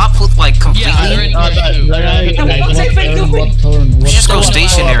just stop with like Yeah, they're in completely? turn two. Guys, what turn? We just go turn?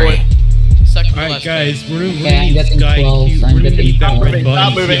 stationary. Second Alright, last guys, we're Okay, I'm gonna need this getting guy. close, We're I'm gonna getting need that close. red button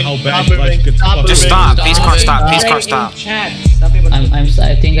Stop to see moving, how stop bad life moving, gets stop fucked. Just moving. stop. Stop Pace car moving. stop. Pace car Hey, stop. in chat, some people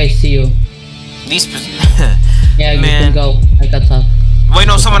I think I see you. These. Yeah, you Man. can go. I got up. Wait,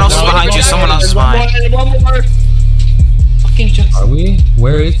 no, someone else is behind you. Someone else is behind. One more. fucking just. Are we?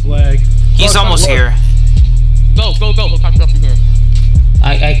 Where is? Flag. He's almost here. Go. He'll catch up from here.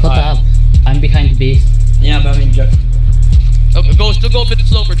 I caught up. I'm behind Beast. Yeah, but I mean, Jackson. Oh, still go a bit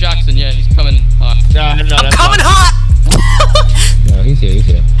slow for Jackson. Yeah, he's coming hot. No, I'm coming hot! No, he's here, he's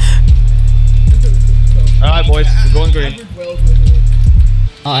here. Alright, boys, we're going green.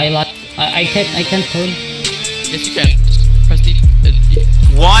 Oh, I can't turn. Yes, you can. Just press D.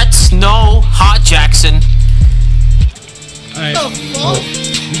 What? No, hot Jackson. Alright,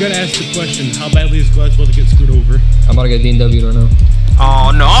 you gotta ask the question, how badly is Glass about to get screwed over? I'm about to get DNW right now.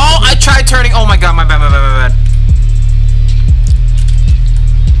 Oh no, I tried turning. Oh my god, my bad.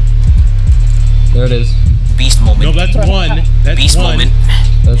 There it is. Beast moment. No, that's one. That's Beast one. moment.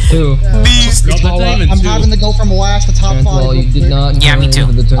 That's two. Beast. No, that's not even I'm two. having to go from last to top 5. Well, you did not. Yeah, me turn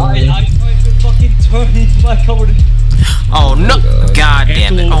too. the turn. I tried to fucking turn my cover. Oh no, god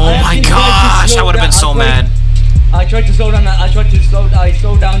damn it. Oh my gosh, I would have been so mad. I tried to slow down. I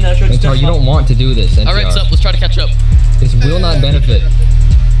slowed down. And I tried to NTR, you don't want to do this, NTR. Alright, let's try to catch up. This will not benefit.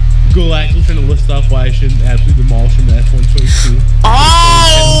 Gulax was trying to list off why I should absolutely demolish him at F122.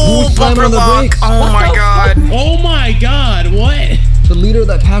 Oh, Who's slamming bumper on the lock. brakes? Oh my god. Oh my god, what? The leader of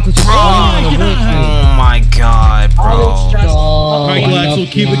that pack was just slamming on the brakes. Oh my god, bro. Alright, Gulax, so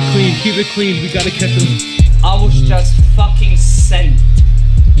keep it clean, we gotta catch him. I was just fucking sent.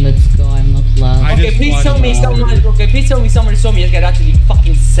 Let's go, I'm not loud. Okay, please tell me someone. Okay, please tell me someone saw me and get actually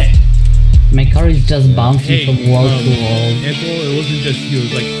fucking sent. My car is just bouncing from wall to wall. Anthony, it wasn't just you, it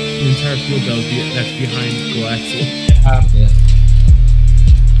was like the entire field that's behind Gulaxel. Yeah.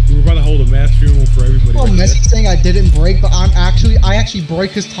 We were about to hold a mass funeral for everybody. Well, Messi saying I didn't break, but I actually broke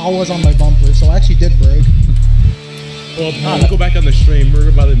because Tao was on my bumper, so I actually did break. Well, we'll go back on the stream. We're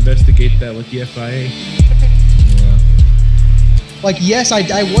about to investigate that with the FIA. Like, yes, I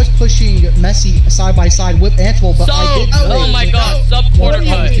was pushing Messi side by side with Antwell, but I did. Oh my god, sub corner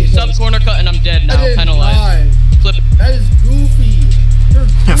cut, and I'm dead now. Penalized. Flip. That is goofy.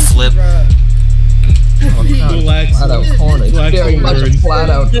 Flip. Relax. Flat out corner. It's very much a flat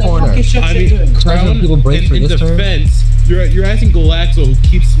out corner. I mean, Crown, people break for in this turn? defense, you're asking Galaxo, who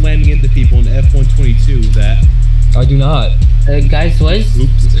keeps slamming into people in F122, that. I do not. Guys, where's?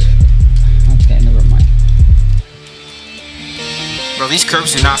 Oops. Okay, never mind. Bro, these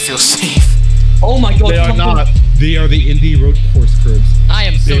curbs do not feel safe. Oh my god, They are not. They are the Indy road course curbs. I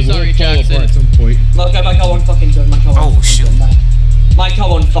am so They sorry, will fall Jackson. apart at some point. Look, my car won't fucking turn. My car won't Oh shoot. My car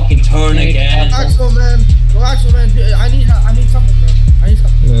won't fucking turn again. Relax, man. Relax, man. I need something, bro. I need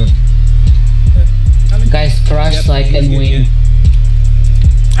something. Yeah. Guys, crash so I can win.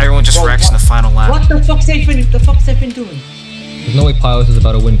 Everyone just wrecks in the final lap. What the fuck's they been doing? There's no way Pilos is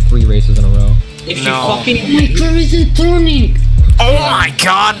about to win 3 races in a row. If she No. fucking My car isn't turning! Oh my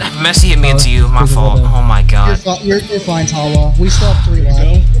god! Messi hit me into you. My fault. Oh my god. You're fine, Tawa. We still have 3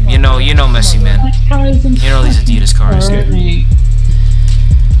 laps. You know Messi, man. My car isn't You know these Adidas cars. turning.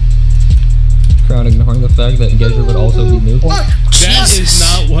 Crown ignoring the fact that Gedger would also be new. That is Jesus.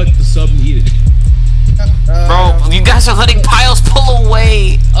 not what the sub needed. Bro, you guys are letting Piles pull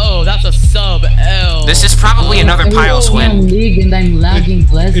away. Oh, that's a sub L. This is probably another Piles win. League and I'm lagging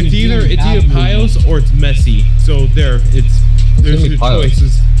less. It's either Piles or it's Messi. So there's gonna be two Piles.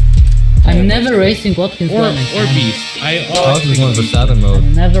 choices. I'm never racing Watkins. Or when I can. Beast. Pilos is going for 7 I mode.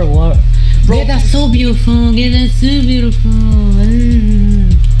 never war. Get that so beautiful. Get that so beautiful.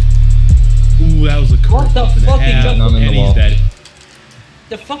 Ooh, that was a curve. What the up and a fuck half, did I'm in the and wall. he's dead.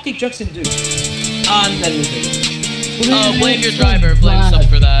 the fuck did Jackson do? And then Oh, blame your driver. Blame sub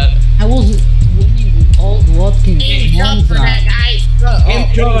for that. I was winning old Watkins. Monza. Guys, the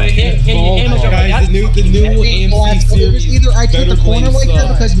new AMC series. Either I took better the corner blame like that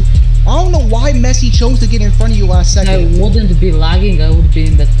sub. because I don't know why Messi chose to get in front of you last I second. wouldn't be lagging. I would be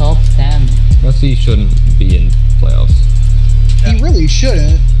in the top 10. Messi shouldn't be in playoffs. He really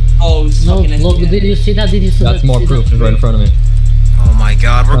shouldn't. oh, it's No, fucking look, did you see that? Did you see that? That's more See proof. that? It's right in front of me. Oh my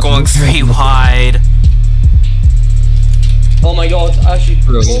god, we're going 3 wide. Oh my god, actually.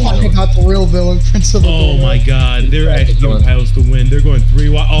 Oh my god, the real villain, Prince of the Oh my god, they're actually giving Piles to win. They're going 3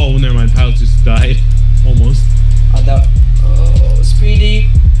 wide. Oh, never mind. Piles just died. Almost. Speedy.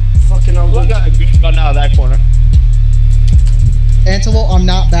 Fucking hell. Look at green gun out of that corner. Antelo, I'm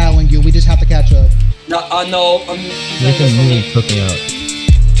not battling you. We just have to catch up. No, Nathan really took me out.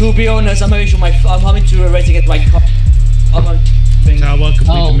 to be honest, I'm having to race to get my car. Tawa, complete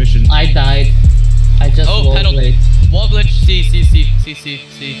the Oh, mission. I died. I just Oh, wall penalty. glitched. Wall glitch. C.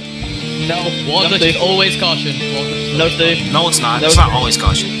 No. Wall No glitch safe. is always caution. Wall glitch is No always safe. No, it's not. It's not always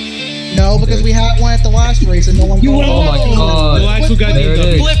caution. No, because we had one at the last race and no one got Oh my god. Relax, we got There it the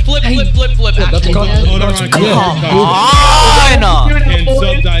is. Flip. That's Actually, a caution. Oh, no, Come on! and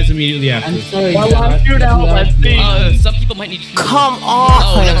sub dies immediately. immediately after. I'm sorry. Well, Jack. let's shoot out. Let's see. Some people might need fuel. Come on.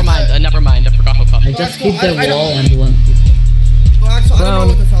 Oh, never mind. Never mind. I forgot how come. I just hit the wall and went. Well, actually, I don't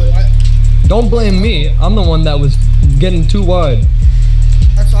know what to tell you. Don't blame me. I'm the one that was getting too wide.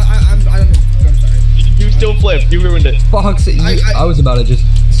 Actually, I don't know. I'm sorry. You still flipped. You ruined it. Fox, I was about to just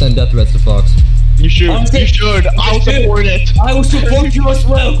send death threats to Fox. You should. You should. I'll support it. I will support you as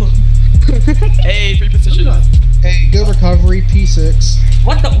well. Hey, free position. Hey, good recovery, P6.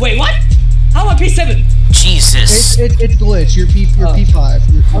 What the? Wait, what? How am I P7? Jesus. It's glitch. You're P5.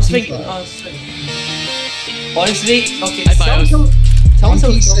 You're I was P5. thinking. Honestly, okay. Hi, Bios. I'm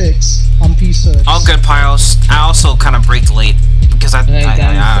P6. I'm P6. All good, Piles. I also kind of braked late because I Hey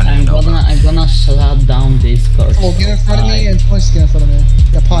guys, don't know. I'm gonna slap down this car. Oh, get in front of me and Twice get in front of me.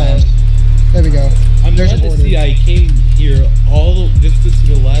 Yeah, Piles. There we go. I'm There's glad an to order. see I came here all the distance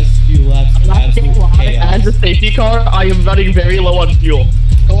to the last few laps. Absolute chaos. As a safety car, I am running very low on fuel.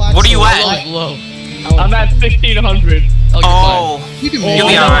 What are you Low at? is low. I'm at 1600. Oh, You can you'll make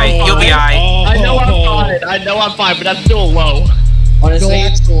be it. alright. You'll be alright. I know I'm fine. I know I'm fine, but that's still low. Honestly,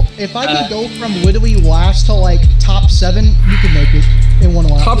 Axel, if I could go from literally last to like top 7, you could make it in one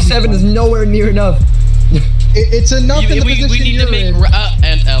lap. Top 7 is nowhere near enough. It's enough in the We position need you're to make in.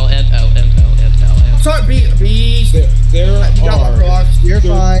 and L and L and L and L and. Sorry, beast. There You got my are. cross. You're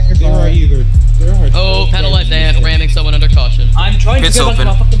fine. You're There are fine. either. There are. Oh, penalized and ramming someone under caution. I'm trying to It's get back to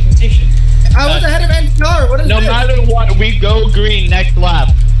open. my fucking position. I was ahead of NPR. What is No this? matter what, we go green next lap.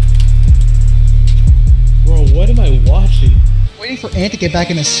 Bro, what am I watching? Waiting for Ant to get back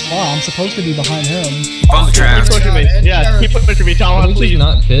in his spot. I'm supposed to be behind him. Bump Keep draft. pushing me. Yeah, keep pushing me. Tell Can him, we just please.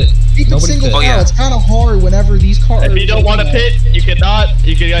 not pit? Keep it Nobody single pit. Oh, file. yeah. It's kind of hard whenever these cars. If you don't want to pit, you cannot.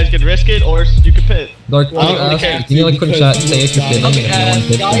 You guys can risk it, or you can pit. Dark, I don't really ask, care. can you like put in chat and say if you're pitting and Okay,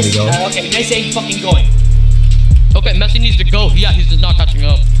 if no one pits, then we guys, go? okay, Messi ain't fucking going. Okay, Messi needs to go. Yeah, he's just not catching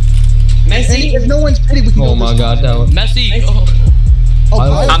up. And Messi, if no one's pitting, we can go. Oh my this god, time. that was Messi, go. Oh,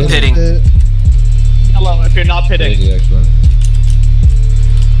 I'm Piles pitting. pit. Hello, if you're not pitting. crazy actually.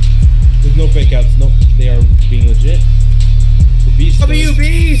 There's no fake outs. Nope, they are being legit. The beast. W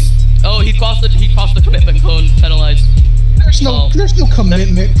beast. Oh, he crossed the commitment cone. Penalized. There's no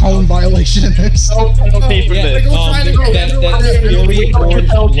commitment cone violation in this. No penalty for Yeah, this. that's Fury orange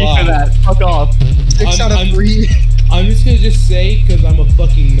Penalty for that. block. Fuck off. 6 out of 3. I'm just gonna just say, because I'm a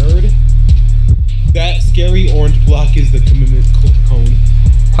fucking nerd, that scary orange block is the commitment cone.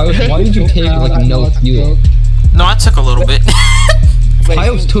 Why did you take like no fuel? No, I took a little bit.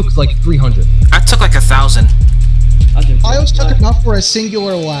 Piles took like 300. I took like 1,000. Piles took enough for a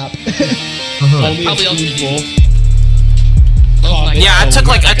singular lap. Only Probably a on spoonful. Oh my Yeah, I took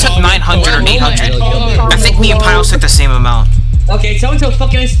 900 or 800. I think me and Piles took the same amount. okay, someone tell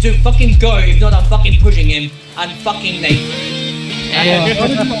fucking us to fucking go. If not, I'm fucking pushing him. I'm fucking late.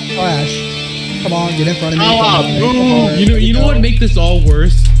 Flash. Come on, get in front of me. Oh, Come on, come on. You know what make this all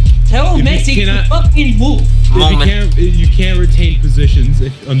worse? Tell If you Messi to cannot- fucking move. You can't retain positions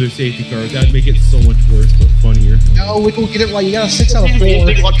under safety cars. That'd make it so much worse, but funnier. No, we will get it right. You got a 6 out of 4.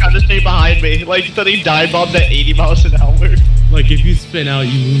 He's trying to stay behind me. Like, so he dive bombs at 80 miles an hour. Like if you spin out,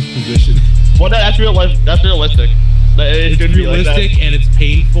 you lose position. Well, that's realistic. That's realistic. It It's should be like that. realistic and it's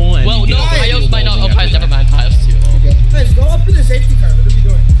painful. And Well, you no, get Pios might not. Oh, after Pios, that. never mind. Pios too. Guys, go up to the safety car. What are we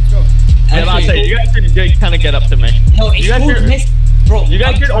doing? Let's go. Yeah, I say you guys should kind of get up to me. No, it's You guys cool, are- Messi. Bro, You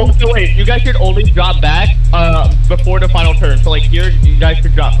guys should only wait. You guys should only drop back before the final turn. So like here, you guys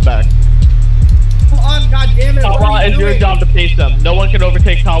should drop back. Come on, goddammit. Tawa, it's your job to pace them. No one can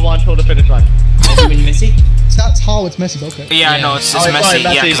overtake Tawa until the finish line. Messi. It's not Tall, it's Messi. Okay. Yeah, I know, it's Oh, messy.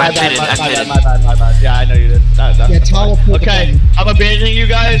 sorry, Yeah, because I pitted. I pitted. My bad. Yeah, I know you did. Yeah, Tall pulled the Okay, button. I'm abandoning you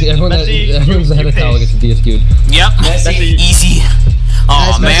guys. Everyone's ahead of Tala gets DSQ'd. Yep. Messi. Easy.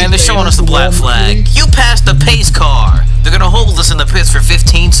 Oh Nice man, message, they're showing us the David. black flag. You passed the pace car. They're gonna hold us in the pits for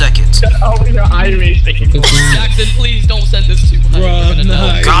 15 seconds. Oh, you're iRacing. Jackson, please don't send this too wide. We're gonna know.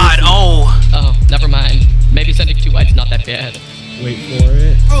 nice. God, oh. Oh, never mind. Maybe sending too wide's not that bad. Wait for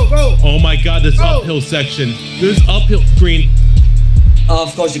it. Go. Oh my god, this Go. uphill section. There's uphill green. Oh,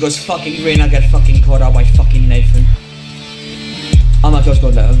 of course it goes fucking green. I get fucking caught out by fucking Nathan. Oh my god,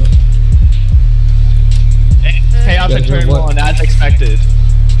 go there. Chaos in turn what? 1, as expected.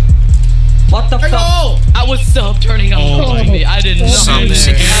 What the fuck? Go. I was sub turning on Oh my me. I didn't know Some there.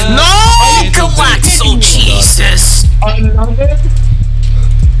 shit. No, Galaxo, Jesus.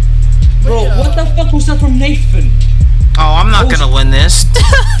 Bro, what the fuck was that from Nathan? Oh, I'm not gonna win this.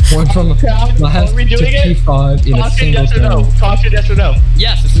 Went from last to P5 in a single turn. Caution, yes or no?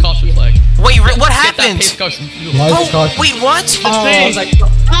 Yes, it's a caution flag. Wait, what happened? Why is it caution? Wait, what? I was like,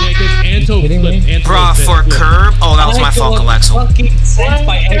 Anto Kidding me? flipped. Bruh, for curb? Oh, that was my fault, Galaxel. fucking sent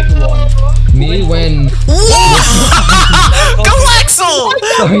by everyone. Me when Galaxel!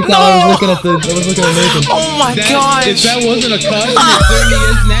 I was looking at Nathan. Oh my If gosh! that wasn't a caution, it certainly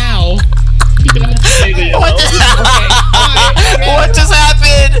is now. What just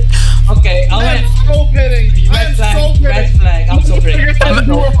happened? Okay, I I'm went so pitting. red I'm so flag, red pitting. flag. I'm so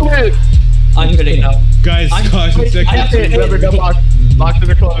pretty. I'm kidding now. Guys, I'm caution, pretty- I have to second. pit. Remember, boxes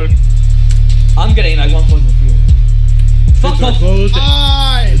are closed. I'm getting like 1 point with you. Fuck Pits are off. closed.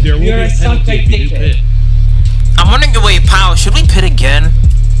 There will be You're a a penalty if you do dickhead. pit. I'm wondering, wait, Pow, should we pit again?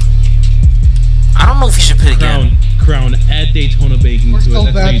 I don't know if we should pit again. Crown, add Daytona banking We're to so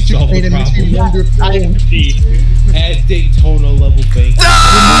it. That's how bad you that you solve made the it makes me problem. wonder if Add Daytona level banking.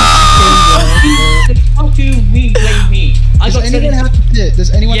 How do you blame me? I Does got anyone have to pit? Does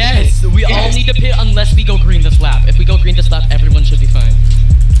anyone have to Yes, we all need to pit unless we go green this lap. If we go green this lap, everyone should be fine.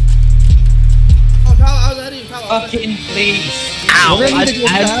 Oh, Tyler, I was ahead of you, Tyler. fucking please? Ow! We're gonna go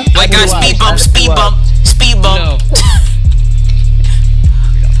fast. Wait, guys, speed bump, speed bump, speed bump. No.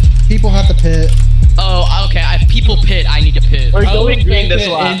 People have to pit. Oh, okay. If people pit, I need to pit. We're I going would green think this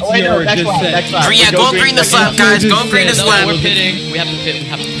that lap. Wait, no, NCR next just lap, said- next lap. Yeah, go green this lap, guys. Go green this No, lap. we're pitting. We have to pit. We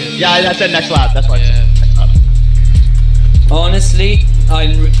have to pit. Yeah, that's it, next lap. That's why I Yeah. said next lap. Honestly,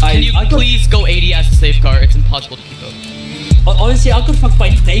 Can you please go 80 as a safe car? It's impossible to keep up. Honestly, I could fuck by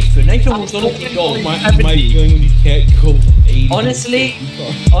Nathan. Nathan was gonna go. My feeling when you can't go 80.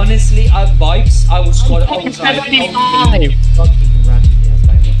 Honestly, I vibes. I was squad. I was like, fucking random. Yes,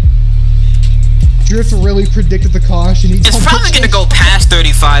 I know. Drift really predicted the caution. It's probably gonna go past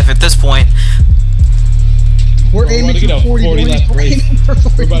 35 at this point. We're We're aiming about to get for a 40 40 boys. lap We're race. aiming for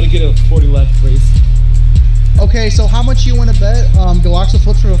 40. We're about to get a 40 lap race. Okay, so how much you want to bet? Galaxo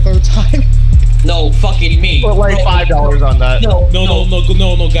flips for the third time. No, fucking me. Put like Bro, $5 on that. No,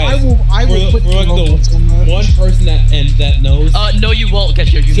 No, guys. I will put for like Roblox on that. the one person that knows. No, you won't get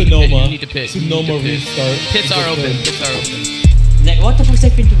here. You need to pit. You need to pit. You need Sonoma to pit. restart. Pits are open. Pits are open. What the fuck's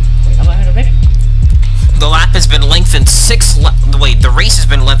that been doing? Wait, am I ahead of it? The lap has been lengthened 6 wait, the race has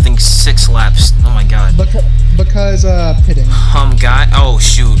been lengthened 6 laps. Oh my god. Because pitting. God. Oh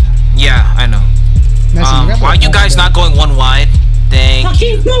shoot. Yeah, I know. Messi, got Why are the you guys ball. not going 1 wide? Dang.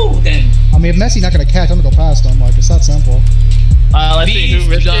 Fucking go then. I mean, if Messi not gonna catch, I'm gonna go past him. Like, it's that simple. Let's see who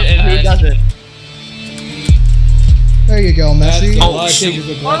missed it and who doesn't. There you go, Messi. All I think is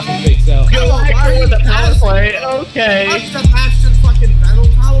a Galaxy fakes out. Go back with the power play. Okay. That's Sebastian fucking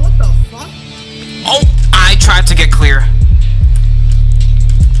Vettel, Tyler. What the fuck? Oh, I tried to get clear.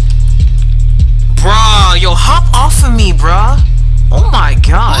 Bruh, yo, hop off of me, bruh. Oh my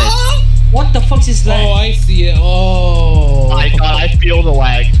god. What the fuck is that? Oh, I see it. Oh. My god, I feel the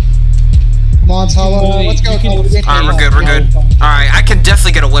lag. Come on, Tyler. Let's go. Tyler. Alright, we're good. Alright, I can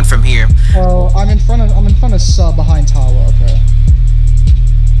definitely get a win from here. So I'm in front of sub behind Tyler. Okay.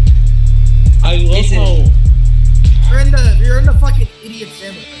 I love how. You're in the fucking idiot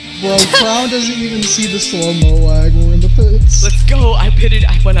sandwich. Bro, Crown doesn't even see the slow-mo lag. We're in the pits. Let's go. I pitted.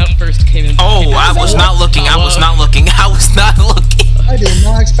 I went out first. Came in. Oh, I was not looking. I was not looking. I was not looking. I did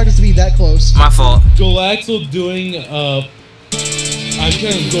not expect us to be that close. My fault. Galaxo doing I'm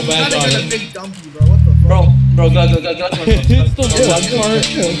trying to go back on a it. big dumpy, bro. What the fuck? Bro, go. It's the one part.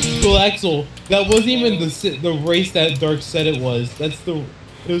 Galaxo, that wasn't even the race that Dark said it was.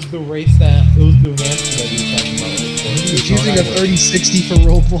 It was the race that it was the advancement that we were talking about. He's using a 3060 for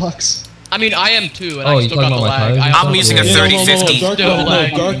Roblox. I mean, I am too, and Oh, I you still got the talking about lag. my tires? I'm using a 3050. Dark brought it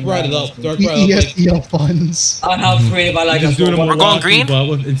up. Dark brought it up. ESPL funds. I have 3 but like Just doing We're going green?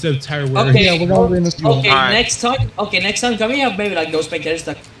 instead of tire wear. Okay. Yeah, we're going green this duel. Okay, Alright. next time, can we have maybe like those spectators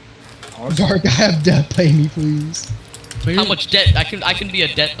that... Dark, I have debt. Pay me, please. How much debt? I can be a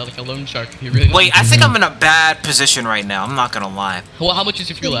debt like a loan shark if you really. Wait, I think I'm in a bad position right now. I'm not gonna lie. Well, how much is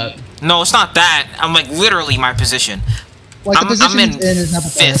your fuel at? No, it's not that. I'm like literally my position. Like, the position I'm in he's in is not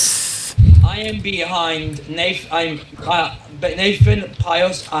the best. 5th. I am behind Nathan, Nathan,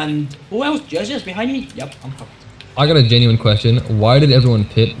 Pius, and who else? Just behind me? Yep, I'm fucked. I got a genuine question. Why did everyone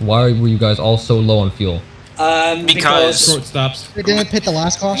pit? Why were you guys all so low on fuel? Because Short stops. They didn't pit the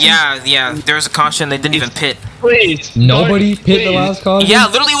last caution? yeah, there was a caution. They didn't even pit. Please. Nobody pit the last caution? Yeah,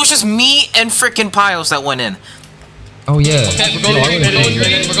 literally it was just me and frickin' Piles that went in. Oh yeah. Okay, we're going green. We're going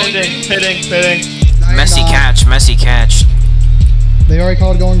green. We're going green. Pitting. Messy catch, messy catch. They already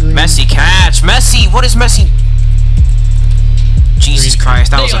called going green. Messy catch, messy. What is messy? Jesus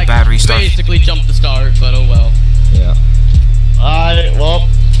Christ, that was a bad restart. Basically jumped the start, but oh well. Yeah. Well,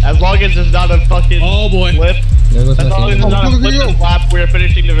 Watkins is not a fucking flip. There goes As long as it's Messi. not a flip lap, we're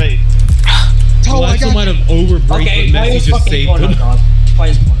finishing the race. Galaxo might have overbraked, but Messi just saved him. No,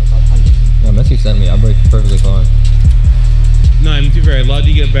 Messi sent me. I braked perfectly fine. No, I mean, to be fair, I allowed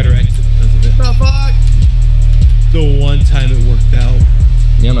you to get a better exit because of it. The fuck? The one time it worked out.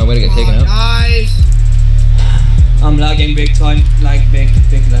 You on my way to get taken out? Guys. I'm lagging big time. Like, big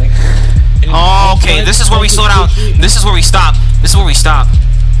lag. Oh, okay, this is where we slow down. This is where we stop. This is where we stop.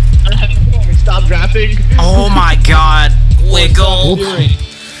 We stop drafting. Oh my god. Wiggle.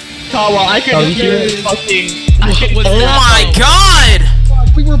 Kawa, I could hear this fucking. Oh my god!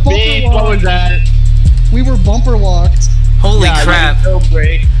 We were bumper What was locked. that? We were bumper locked. Holy crap. No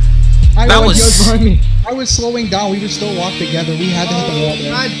break. That was. I was slowing down. We were still locked together. We had to hit the wall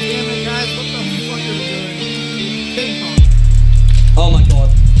there. God damn it, guys. What the fuck are we doing? Ping pong. Oh my god.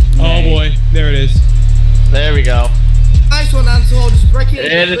 Oh boy, there it is. There we go. Nice one, Ansel. Just break it.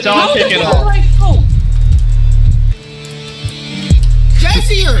 And it's all kicking How off. did I go?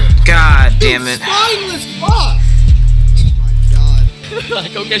 Jessier! God damn it. Spineless fuck! Oh my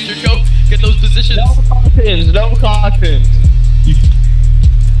god. Go get your go. Get those positions. No cautions, no cautions.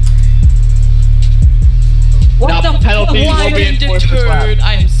 What Now the penalties fuck? will be enforced as well. Deterred.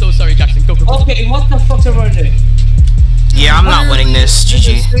 I am so sorry, Jackson. Go. Okay, what the fuck's over there? Yeah, I'm not winning this. It's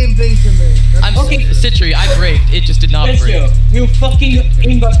the GG. same thing to me. I'm Okay. Citri. I braked. It just did not brake. You fucking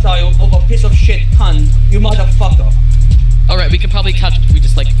imbecile of a piece of shit cunt. You motherfucker. Alright, we can probably catch up if we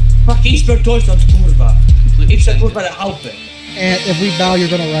just like Fuck, ich bin Deutschlands Kurva. completely Ich bin send Kurva it. der Haupte. And if we bow, you're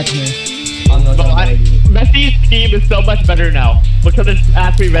gonna wreck me. I'm not But gonna Messi's team is so much better now because it's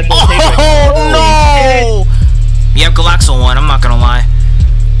actually Red Bull taping. Oh no! Yeah, Galaxo won, I'm not gonna lie.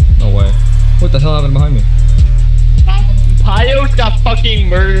 No way. What the hell happened behind me? Pyos got fucking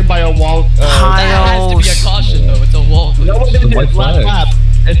murdered by a wall. That has to be a caution though. It's a wall. No, it's white last flag. lap.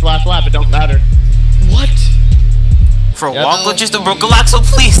 It's last lap. It don't matter. What? For a wall glitches, bro. Galaxo,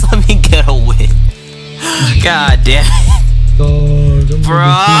 please let me get a win. God damn it.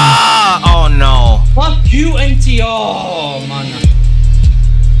 Bruh! Oh no. Fuck you, NTR, man.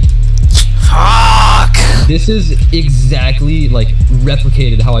 Fuck! This is exactly like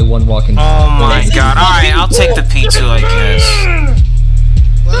replicated how I won Watkins. Oh my god. Alright, I'll take the P2, I guess.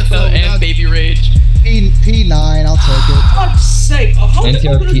 And baby rage. P9, I'll take it. Fuck's sake. How the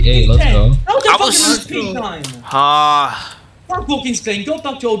NTR fuck is P8, let's P10? go. How the I fuck was- is P9? Fuck Watkins Glen. Go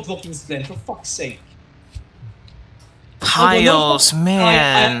back to old Watkins Glen, for fuck's sake. Pyos,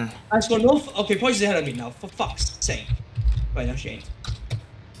 man. I scored no. Okay, points ahead of me now, for fuck's sake. Right now, Shane.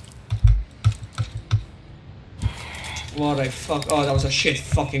 What a fuck. Oh, that was a shit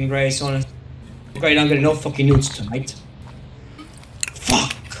fucking race, honest. Great, I'm getting no fucking nudes tonight.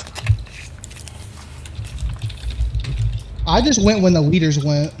 Fuck. I just went when the leaders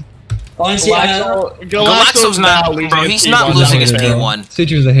went. Honestly, Galaxo's not, bro, he's not losing his P1.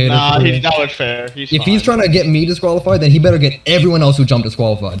 Citri's a hater. Nah, for me. he's not fair. He's If fine. he's trying to get me disqualified, then he better get everyone else who jumped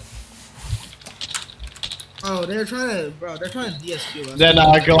disqualified. Oh, they're trying to, bro. They're trying to DSQ us. Then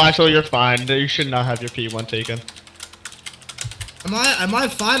Galaxo, you're fine. You should not have your P1 taken. Am I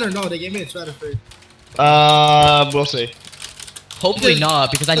fine or no? They gave me a certificate. We'll see. Hopefully Because-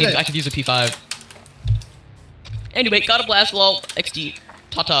 not, because okay. I could use a P5. Anyway, gotta blast lol XD.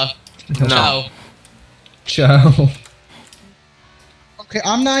 Tata. No. Ciao. Ciao. Okay,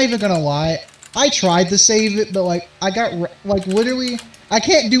 I'm not even gonna lie. I tried to save it, but like I got like literally, I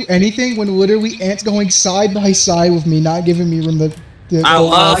can't do anything when literally Ant's going side by side with me, not giving me room to. I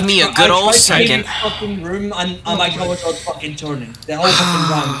love me a good old second. Fucking room and my car was all fucking turning. The whole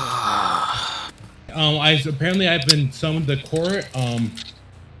fucking round. Apparently I've been summoned to court. All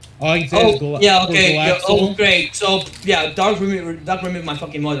I can say is Oh, yeah, okay. Yeah, Galaxo. oh, great. So, yeah, Dark removed my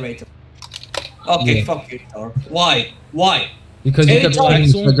fucking moderator. Okay, Yeah. fuck you, Dark. Why? Why? Because you Hey, kept Galaxo, saying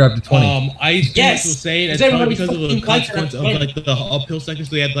you should grab to 20. I Yes. yes. was saying it's Because probably everybody because of the fucking fights consequence of at like the uphill section,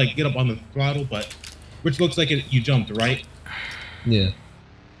 so they had to like get up on the throttle, but which looks like you jumped, right? Yeah.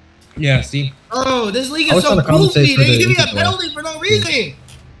 Yeah, see? Oh, this league I is was so trying to compensate goofy. for They the give me a interval. penalty for no reason.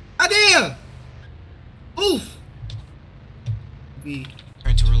 God damn. Oof. B.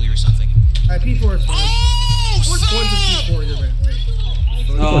 Turned too early or something. Alright, P4 is fine. Which one's is P4 you're right?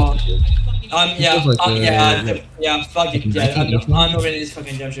 No. It feels like Yeah, fuck it. Yeah, I'm not winning this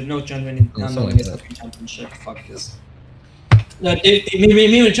fucking championship. No chance winning. I'm not something winning this like that. fucking championship. Fuck this. No,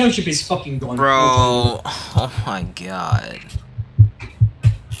 me the championship is fucking gone. Bro, oh my god.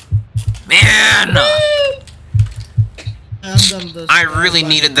 Man! I really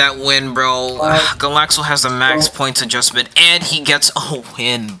needed that win, bro. Galaxo has the max points adjustment, and he gets a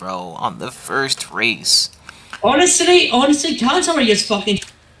win, bro, on the first race. Honestly, can't somebody just fucking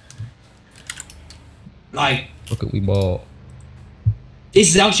Like, Look at we ball. this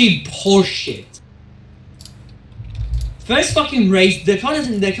is actually horseshit. First fucking race, they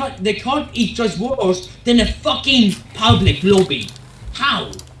can't eat just worse than a fucking public lobby.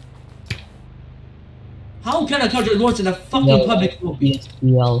 How? How can I cut it worse than a fucking public lobby?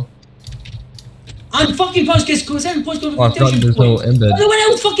 Escl. I'm fucking post gets points Oh, I thought there's no embed. No one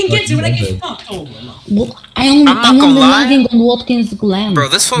else fucking gets it when I get Embed. fucked. Oh, no. Well, I'm not I'm gonna only lie. lagging on Watkins Glen. Bro,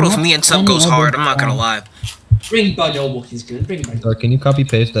 this photo of me and Sub goes hard. I'm not gonna lie. Bring back your Watkins, bring back. Dark, can you copy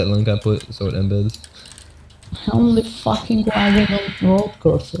paste that link I put so it embeds? I'm only fucking lagging on road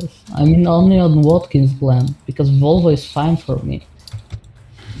courses. I mean, only on Watkins Glen, because Volvo is fine for me.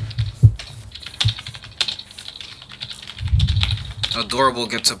 Adorable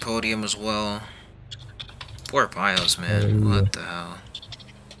gets a podium as well. Poor Bios, man. What the hell?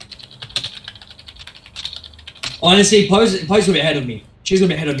 Honestly, Poe's gonna be ahead of me. She's gonna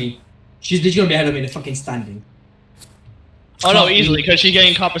be ahead of me. She's literally gonna be ahead of me in the fucking standing. Oh no, easily, because she's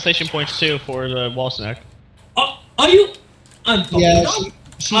getting compensation points too for the wall snack. Are you? I'm fucking Yeah, done.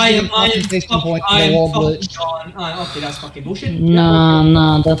 she's I am getting compensation points for the wall glitch. Okay, that's fucking bullshit.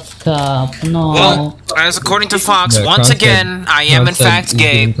 Nah, that's cap. No. Well, as according to Fox, Yeah, once Kron said- again, I am Kron in said fact he's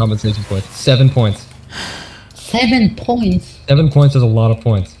getting gay. compensation points. 7 points. 7 points. 7 points is a lot of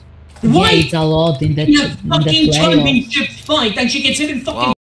points. Why? Yeah, it's a lot in that In a in the fucking playoffs. championship fight, and she gets 7 fucking.